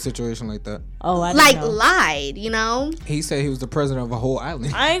married a whole situation like that. Oh, I know. Lied, He said he was the president of a whole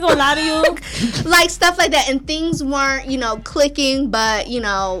island. I ain't gonna lie to you. Like stuff like that, and things weren't, clicking, but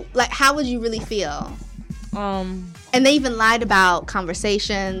like how would you really feel? And they even lied about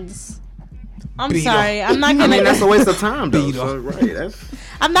conversations. I'm sorry. I'm not gonna. I mean, that's a waste of time, though. So, right.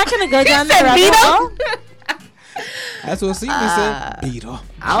 I'm not gonna go down there. That's what Stevie said. Beetle.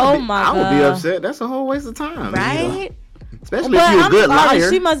 I would be upset. That's a whole waste of time. Right? Especially if you're a good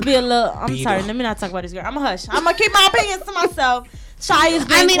liar. She must be a little. I'm sorry. Let me not talk about this girl. I'm a hush. I'm gonna keep my opinions to myself. Chai is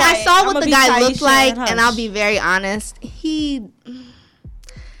being quiet. I saw what the guy looked like, and I'll be very honest. You know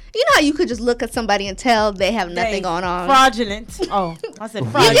how you could just look at somebody and tell they have nothing going on. Fraudulent. Oh, I said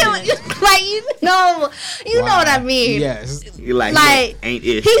fraudulent. You know what I mean. Yes. You like ain't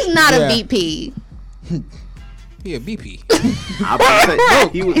it? He's not a VP. He a VP.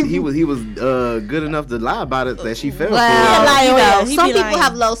 He was good enough to lie about it that she fell for. Some people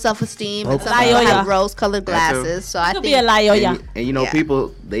have low self-esteem and some people have rose-colored glasses. So I think be a liar. And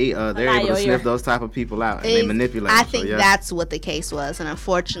people they're able to sniff those type of people out and they manipulate. I think that's what the case was, and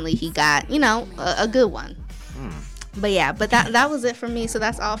unfortunately he got a good one. But that was it for me. So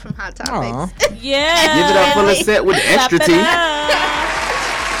that's all from Hot Topics. Yeah. Give it up for Lisette with the extra tea.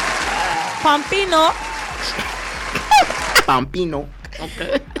 Pompino.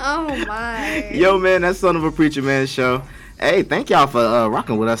 Okay. Oh my. Yo, man, that's Son of a Preacher Man show. Hey, thank y'all for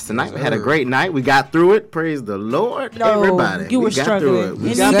rocking with us tonight. We had a great night. We got through it. Praise the Lord. No, everybody. You were struggling.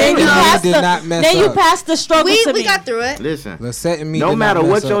 Then you passed the struggle to me. We got through it. Listen, no matter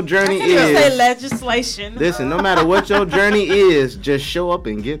what your journey is. Say legislation. Listen, no matter what your journey is, just show up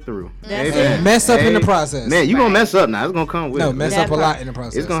and get through. Mess up in the process. Man, you going to mess up now. It's going to come with it. No, mess up a lot in the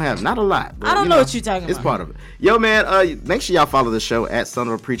process. It's going to happen. Not a lot. But, I don't know what you're talking about. It's part of it. Yo, man, make sure y'all follow the show at Son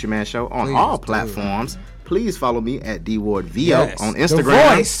of a Preacher Man Show on all platforms. please follow me at DWardVO Yes, on the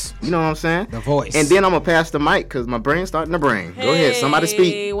Instagram. voice. You know what I'm saying? The voice. And then I'm gonna pass the mic because my brain's starting to brain. Go ahead, somebody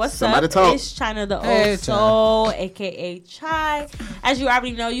speak. What's somebody up? talk. It's China the Hey, Old Soul, aka Chai. As you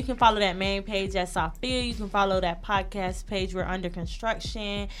already know, you can follow that main page at Sophia. You can follow that podcast page. We're under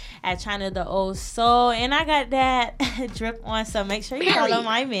construction at China the Old Soul, and I got that drip on. So make sure you follow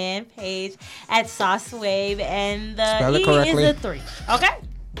my man page at Sauce Wave, and Spell the it E correctly. is a 3. Okay.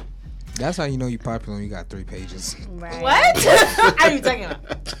 That's how you know you're popular when you got 3 pages. Right. What? What are you talking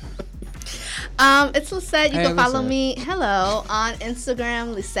about? It's Lisette. You Hey, can follow Lisette. me, on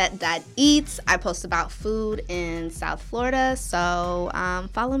Instagram, Lisette.eats. I post about food in South Florida. So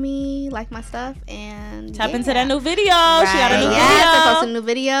follow me, like my stuff, and Tap yeah. into that new video. She got a new Yes, I video. posted a new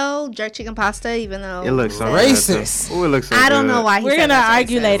video, jerk chicken pasta, even though It looks so Racist. good. Ooh, it looks so I don't good. know why he We're said gonna that's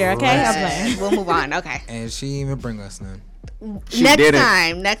argue racist. later, okay? I'm But playing. we'll move on. Okay. And she didn't even bring us none. She Next didn't.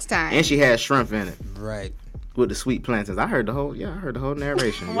 time. And she had shrimp in it Right. with the sweet plantains. I heard the whole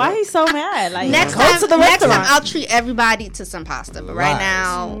narration. Why he's so mad? Like Next go time, to the next time restaurant. I'll treat everybody to some pasta. But right Lies.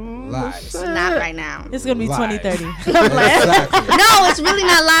 now, Lies. not right now. It's gonna be Lies. 2030. Exactly. No, it's really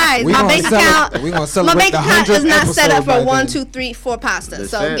not lies. We My gonna bank account, we gonna my celebrate bank the account is 100th not set up episode for by 1, then. 2, 3, 4 pasta.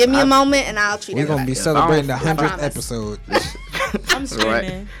 So Listen, give me a moment and I'll treat We're gonna everybody. be celebrating the I 100th promise. episode. I'm screaming.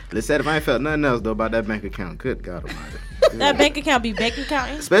 Right. Let's say if I ain't felt nothing else though about that bank account. Good God Almighty. That bank account be bank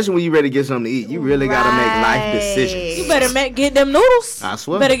accounting. Especially when you ready to get something to eat, you really gotta make life decisions. You better get them noodles. I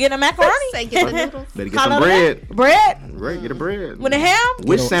swear. Better get them macaroni. Say get the noodles. Better get Call some it bread. Bread Right, get a bread. with a ham.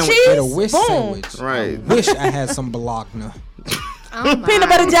 Wish Get a- sandwich. Get a Cheese. wish Boom. sandwich. Right. I wish I had some bologna. Oh my. Peanut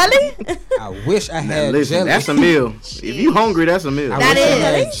butter jelly. I wish I Now, had listen, jelly. that's a meal. If you hungry, that's a meal. I That wish I is.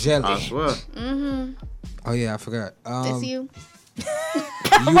 had jelly. I swear. Mm-hmm. Oh yeah, I forgot. It's you. You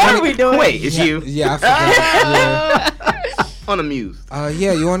What wanna- are we doing? Wait, it's you. Yeah, I forgot. Unamused.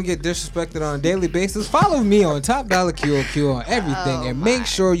 Yeah, you want to get disrespected on a daily basis? Follow me on Top Dollar QOQ on everything, and make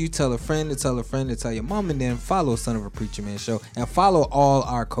sure you tell a friend to tell a friend to tell your mom, and then follow Son of a Preacher Man Show, and follow all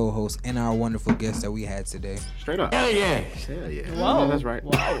our co-hosts and our wonderful guests that we had today. Straight up. Hell yeah. Hell yeah. Whoa. That's right.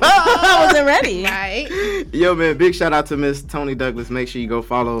 I wasn't ready. Right. Yo, man, big shout out to Miss Tony Douglas. Make sure you go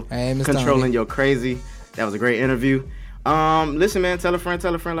follow Hey, Miss Controlling Tony. Your Crazy. That was a great interview. Listen, man, tell a friend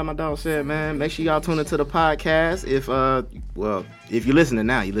like my dog said, man. Make sure y'all tune into the podcast. If you're listening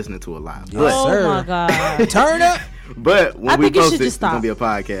now, you're listening to it live. Yes, Oh sir. my god. Turn up. But when I we think you post should it, just it's gonna stop. be a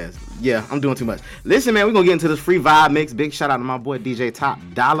podcast. Yeah, I'm doing too much. Listen, man, we're gonna get into this free vibe mix. Big shout out to my boy DJ Top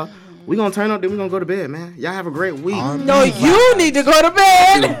Dollar. We're gonna turn up, then we're gonna go to bed, man. Y'all have a great week. No, you need to go to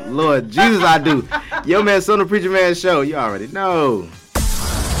bed. Lord Jesus, I do. Yo, man, Son of Preacher Man Show. You already know.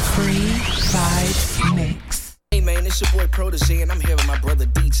 Free Vibe Mix. Hey man, it's your boy Protege, and I'm here with my brother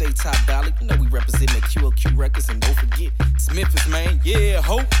DJ Top Dollar. You know we representing the QOQ Records, and don't forget, it's Memphis, man. Yeah,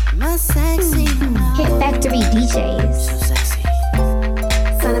 ho. My sexy Hit Factory DJs. So sexy.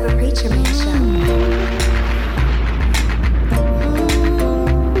 Son of a Preacher Man Show.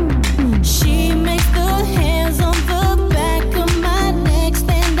 She makes the hands on the back of my neck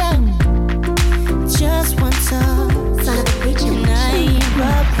stand up. Just one touch. Son of a Preacher And Man I Show.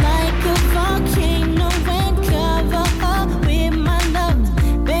 erupt like a volcano and cover up with my love.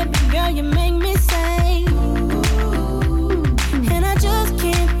 Baby girl, you make me say, and I just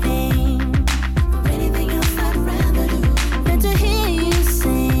can't think of anything else I'd rather do than to hear you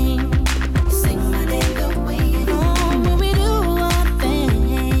sing. Sing my name the way you do. When we do our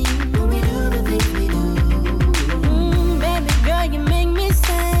thing, when we do the things we do. Baby girl, you make me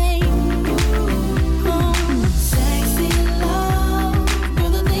say, sexy love, girl,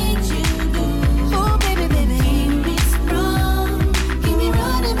 the things you do. Oh, baby, baby, keep me strong, keep me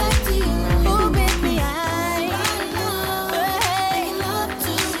running back to you. Oh, baby, I make love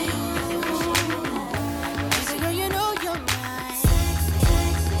to you. Sexy girl, you know you're right.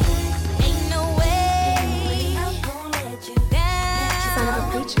 Ain't no way I'm gonna let you down. Son of a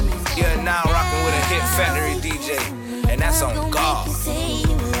Preacher Man Show. You're now rocking with a Hit Factory DJ, and that's on God. Say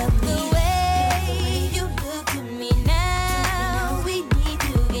you love the way you look at me now. We need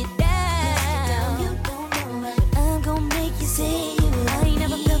to get down. You don't know what I'm gonna make you say you love. I ain't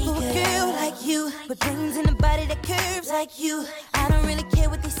never felt for a girl like you, with brains in a body that curves like you. I don't really care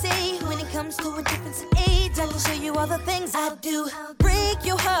what they say when it comes to a difference in age. I can show you all the things I do. Break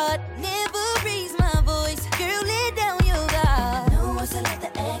your heart, never raise my voice. Girl, lay down your guard. No one's to let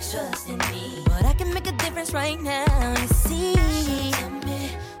the extras in me, but I can make a difference right now. You see, tell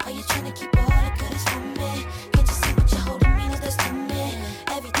me, are you trying to keep all the goodies from me? Can't you see what you're holding me with this to me?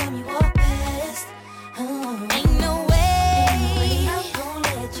 Every time you walk past, ain't no way I'm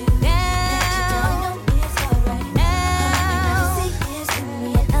gonna let you down. It's all right now.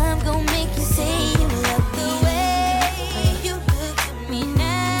 I'm gonna make you say you love the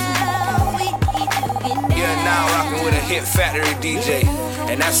You're now rocking with a Hit Factory DJ,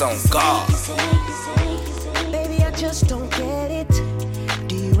 and that's on God. Baby, I just don't get it.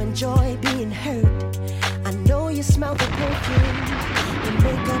 Do you enjoy being hurt? I know you smell the perfume, the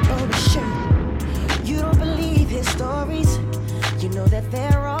makeup on the shirt. You don't believe his stories. You know that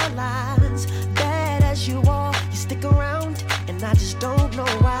there are lies. Bad as you are, you stick around, and I just don't know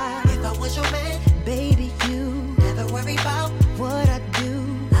why. If I was your man, baby, you never worry about what I do.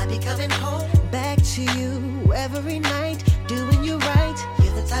 I'd be coming home back to you every night, doing you right.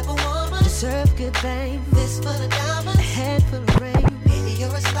 You're the type of woman deserve good things. Fist full of diamonds, a head full of rain. Baby,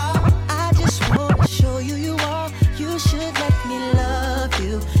 you're a star. I just wanna show you you are. You should let me love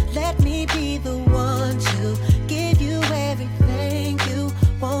you. Let me be the one to give you everything you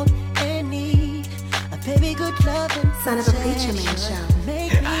want and need. A baby, good love and Son of a Preacher Man show.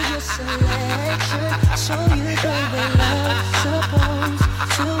 Make me your selection. Show you the way love's supposed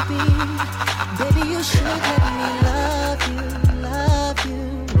to be. Baby, you should let me love you, love you,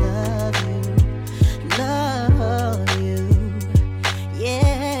 love you, love you.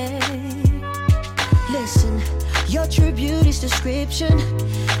 Yeah. Listen, your true beauty's description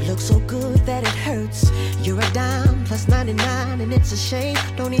looks so good that it hurts. You're a dime plus 99, and it's a shame.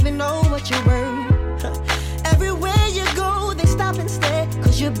 Don't even know what you're worth. Everywhere you go, they stop and stare,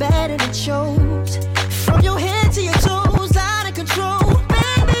 'cause you're bad and it shows. From your head to your toes, out of control.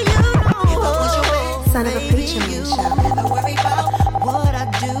 Baby, you know. Son of a Preacher Man show. Never worry about what I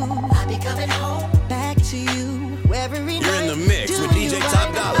do. I'll be coming home back to you every night. You're in the mix with DJ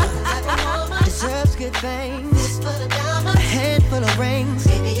Top Dollar. Deserves good things. A handful of rings.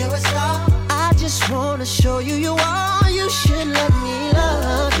 Baby, you're a star. I just wanna show you you are. You should let me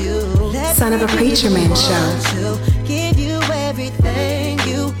love you. Let Son of a Preacher Man show. To give you everything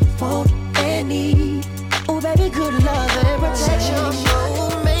you want and need. Oh, baby, good love and protection.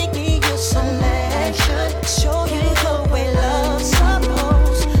 Oh, make me your selection. Show you the way love's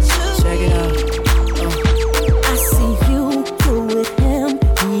supposed to Check it out. I see you through with him.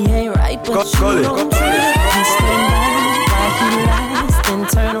 He ain't right, but you don't care. He stand by he lies, then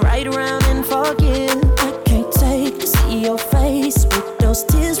turn right around and forgive. I can't take to see your face with those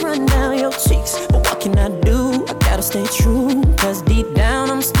tears run down your cheeks. But what can I do? I gotta stay true, 'cause deep down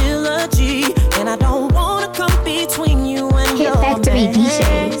I'm still a G, and I don't wanna come between you and Hit your Factory man.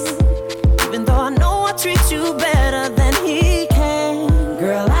 DJs. Even though I know I treat you better than he can,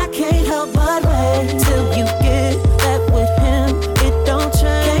 girl, I can't help but wait till you get that with him. It don't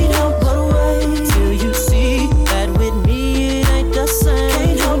change. Can't help but wait till you see that with me it ain't the same.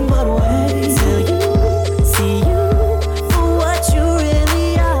 Can't help but wait till you see you for what you really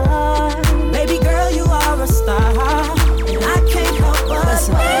are. Baby girl, you are a star, and I can't help but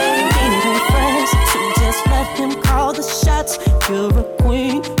wait. Ain't it fresh to just let him call the shots? You're a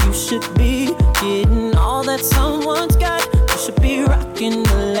queen, you should be getting all that someone's got. You should be rocking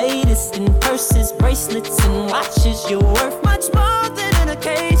the latest in purses, bracelets, and watches. You're worth much more than an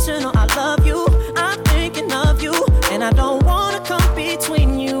occasional. I love you, I'm thinking of you, and I don't wanna come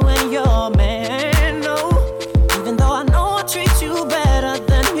between you and your man, no. Even though I know I treat you better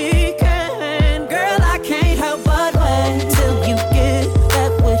than he can, girl, I can't help but wait till you get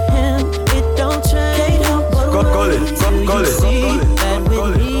that with him. It don't change. Can't help but wait till you see that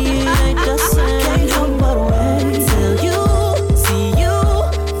with me it ain't the same. Can't help but wait till you see you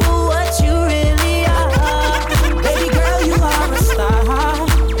for what you really are. Baby girl, you are a star,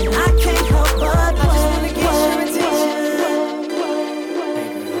 and I can't help but wait.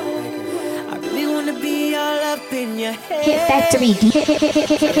 I really wanna be all up in your head. Hit Factory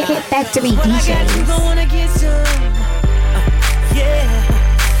Hit Factory When I got you, DJs. gon' wanna get some. Yeah,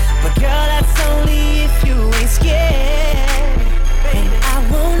 but girl, that's only if you ain't scared. And I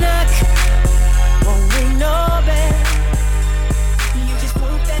won't knock, won't ring no bell. You just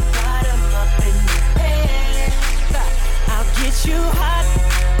put that bottom up in your head. I'll get you hot,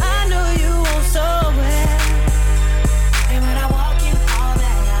 I know you want so well. And when I walk in, all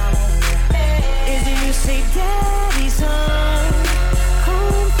that I want is if you say, Daddy's home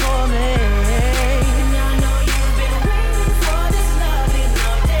for me. And I know you've been waiting for this loving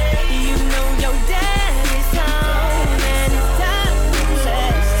all day. You know your daddy's home, and it's time to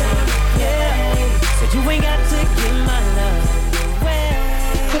play. Yeah, so you ain't got to give my love away.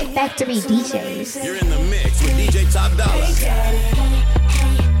 Hit Factory DJs. You're in the mix with DJ Top Dollar. Hey, Daddy.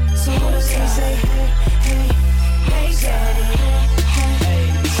 So what if they say, hey, Daddy.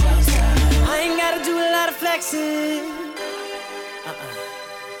 I ain't gotta do a lot of flexing.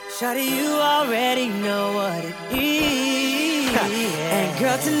 Shawty, you already know what it is. And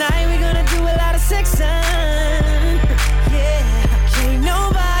girl, tonight we're gonna do a lot of sexing. Yeah, can't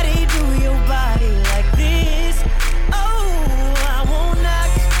nobody do your body like this.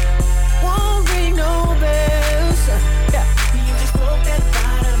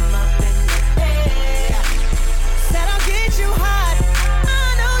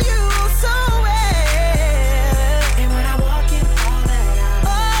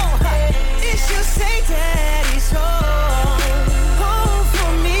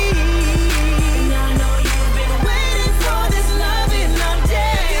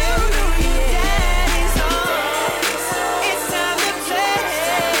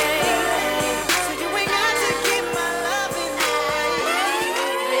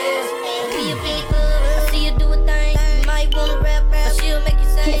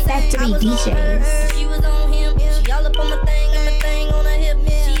 Factory DJs. She was on him, she all up on my thing on her hip.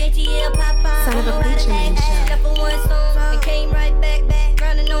 She ATL Popeye. Son of a preacher man show. Left for one song and came right back,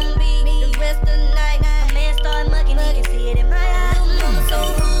 running on me the rest of the night. A man started mugging, he can see it in my eyes. Little mama so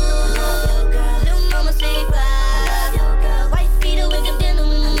good, little mama say fly. White Peter with the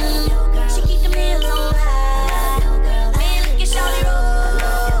denim, she keep them heels on high. Man, look at shawty roll,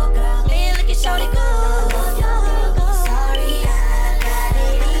 man, look at shawty go. Sorry, I got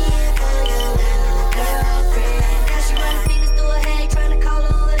it in for your girlfriend. Now she running fingers through her hair, trying to call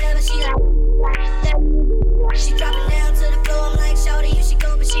her whatever she like. She dropping down to the floor, I'm like, shawty, you should go,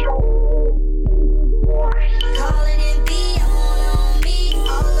 but she calling in B, I want her on me,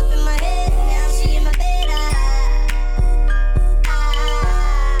 all up in my head, now she in my bed,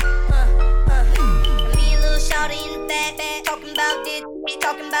 me and little shawty in the back, talking about this,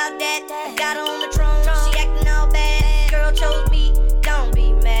 talking about that, I got her on the throne, she acting all bad, girl chose me, don't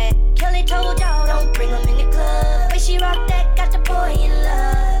be mad, Kelly told y'all, don't bring them in the club, way she rock that, got the boy in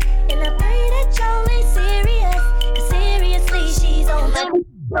love, and I pray that y'all ain't serious, 'cause seriously, she's on the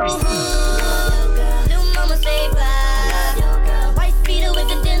little mama say fly. White Peter with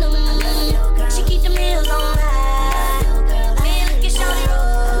the denim, she keep them heels on high. Man, look at shawty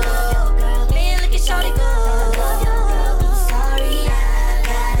roll, man, look at shawty go. Sorry, I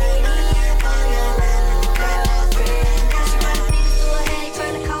got it in for your girlfriend. Now she running fingers through her hair,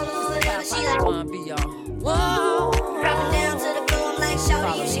 trying to call her whatever she like. Whoa, dropping down to the floor, I'm like,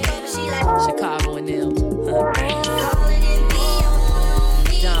 shawty, you should go, but she like Chicago and them. calling in B, I want her on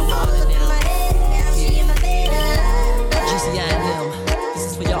me, all up in my head, now she in my bed. GCI and them. This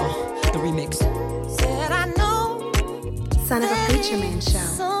is for y'all. The remix. Said I know Son of a preacher man show.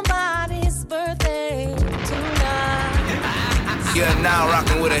 somebody's birthday tonight. You're now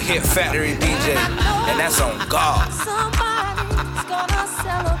rocking with a hit factory DJ, and that's on God. Somebody's gonna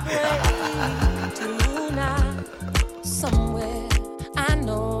celebrate tonight. Somewhere I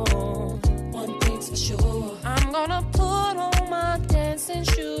know one thing's for sure. I'm gonna put on my dancing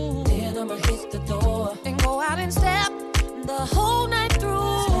shoes. Then I'ma hit the door and go out and step the whole night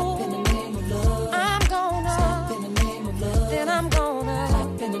through. Step in the name of love. I'm gonna step in the name of love. Then I'm gonna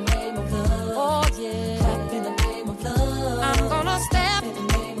clap in the name of love. Oh yeah, clap in the name of love. I'm gonna step in the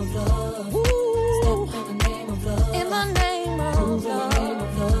name of love. Ooh. Step in the name of love. In the name of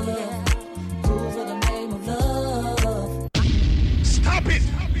love. Yeah. Prove in the name of love. Stop it!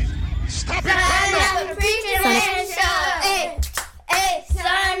 Stop it! Son of a preacher man show. Hey, hey,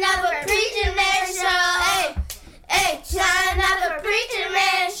 son of a preacher man show. Hey, hey, son of a preacher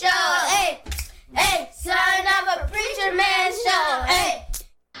man show. Hey, hey, son of a preacher man show. Hey.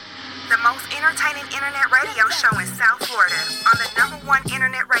 The most entertaining internet radio show in South Florida on the #1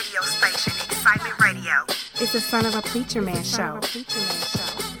 internet radio station, Excitement Radio. It's the Son of a Preacher Man show.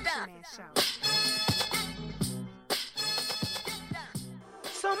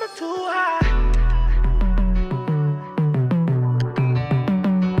 Summer too high.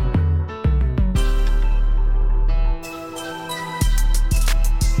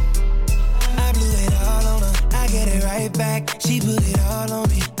 I blew it all on her, I get it right back. She put it all on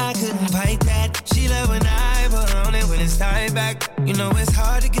me, I couldn't fight that. She love when I put on it when it's time back. You know it's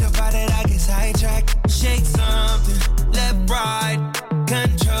hard to get up out that I get sidetracked. Shake something, left, right,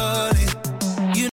 control it.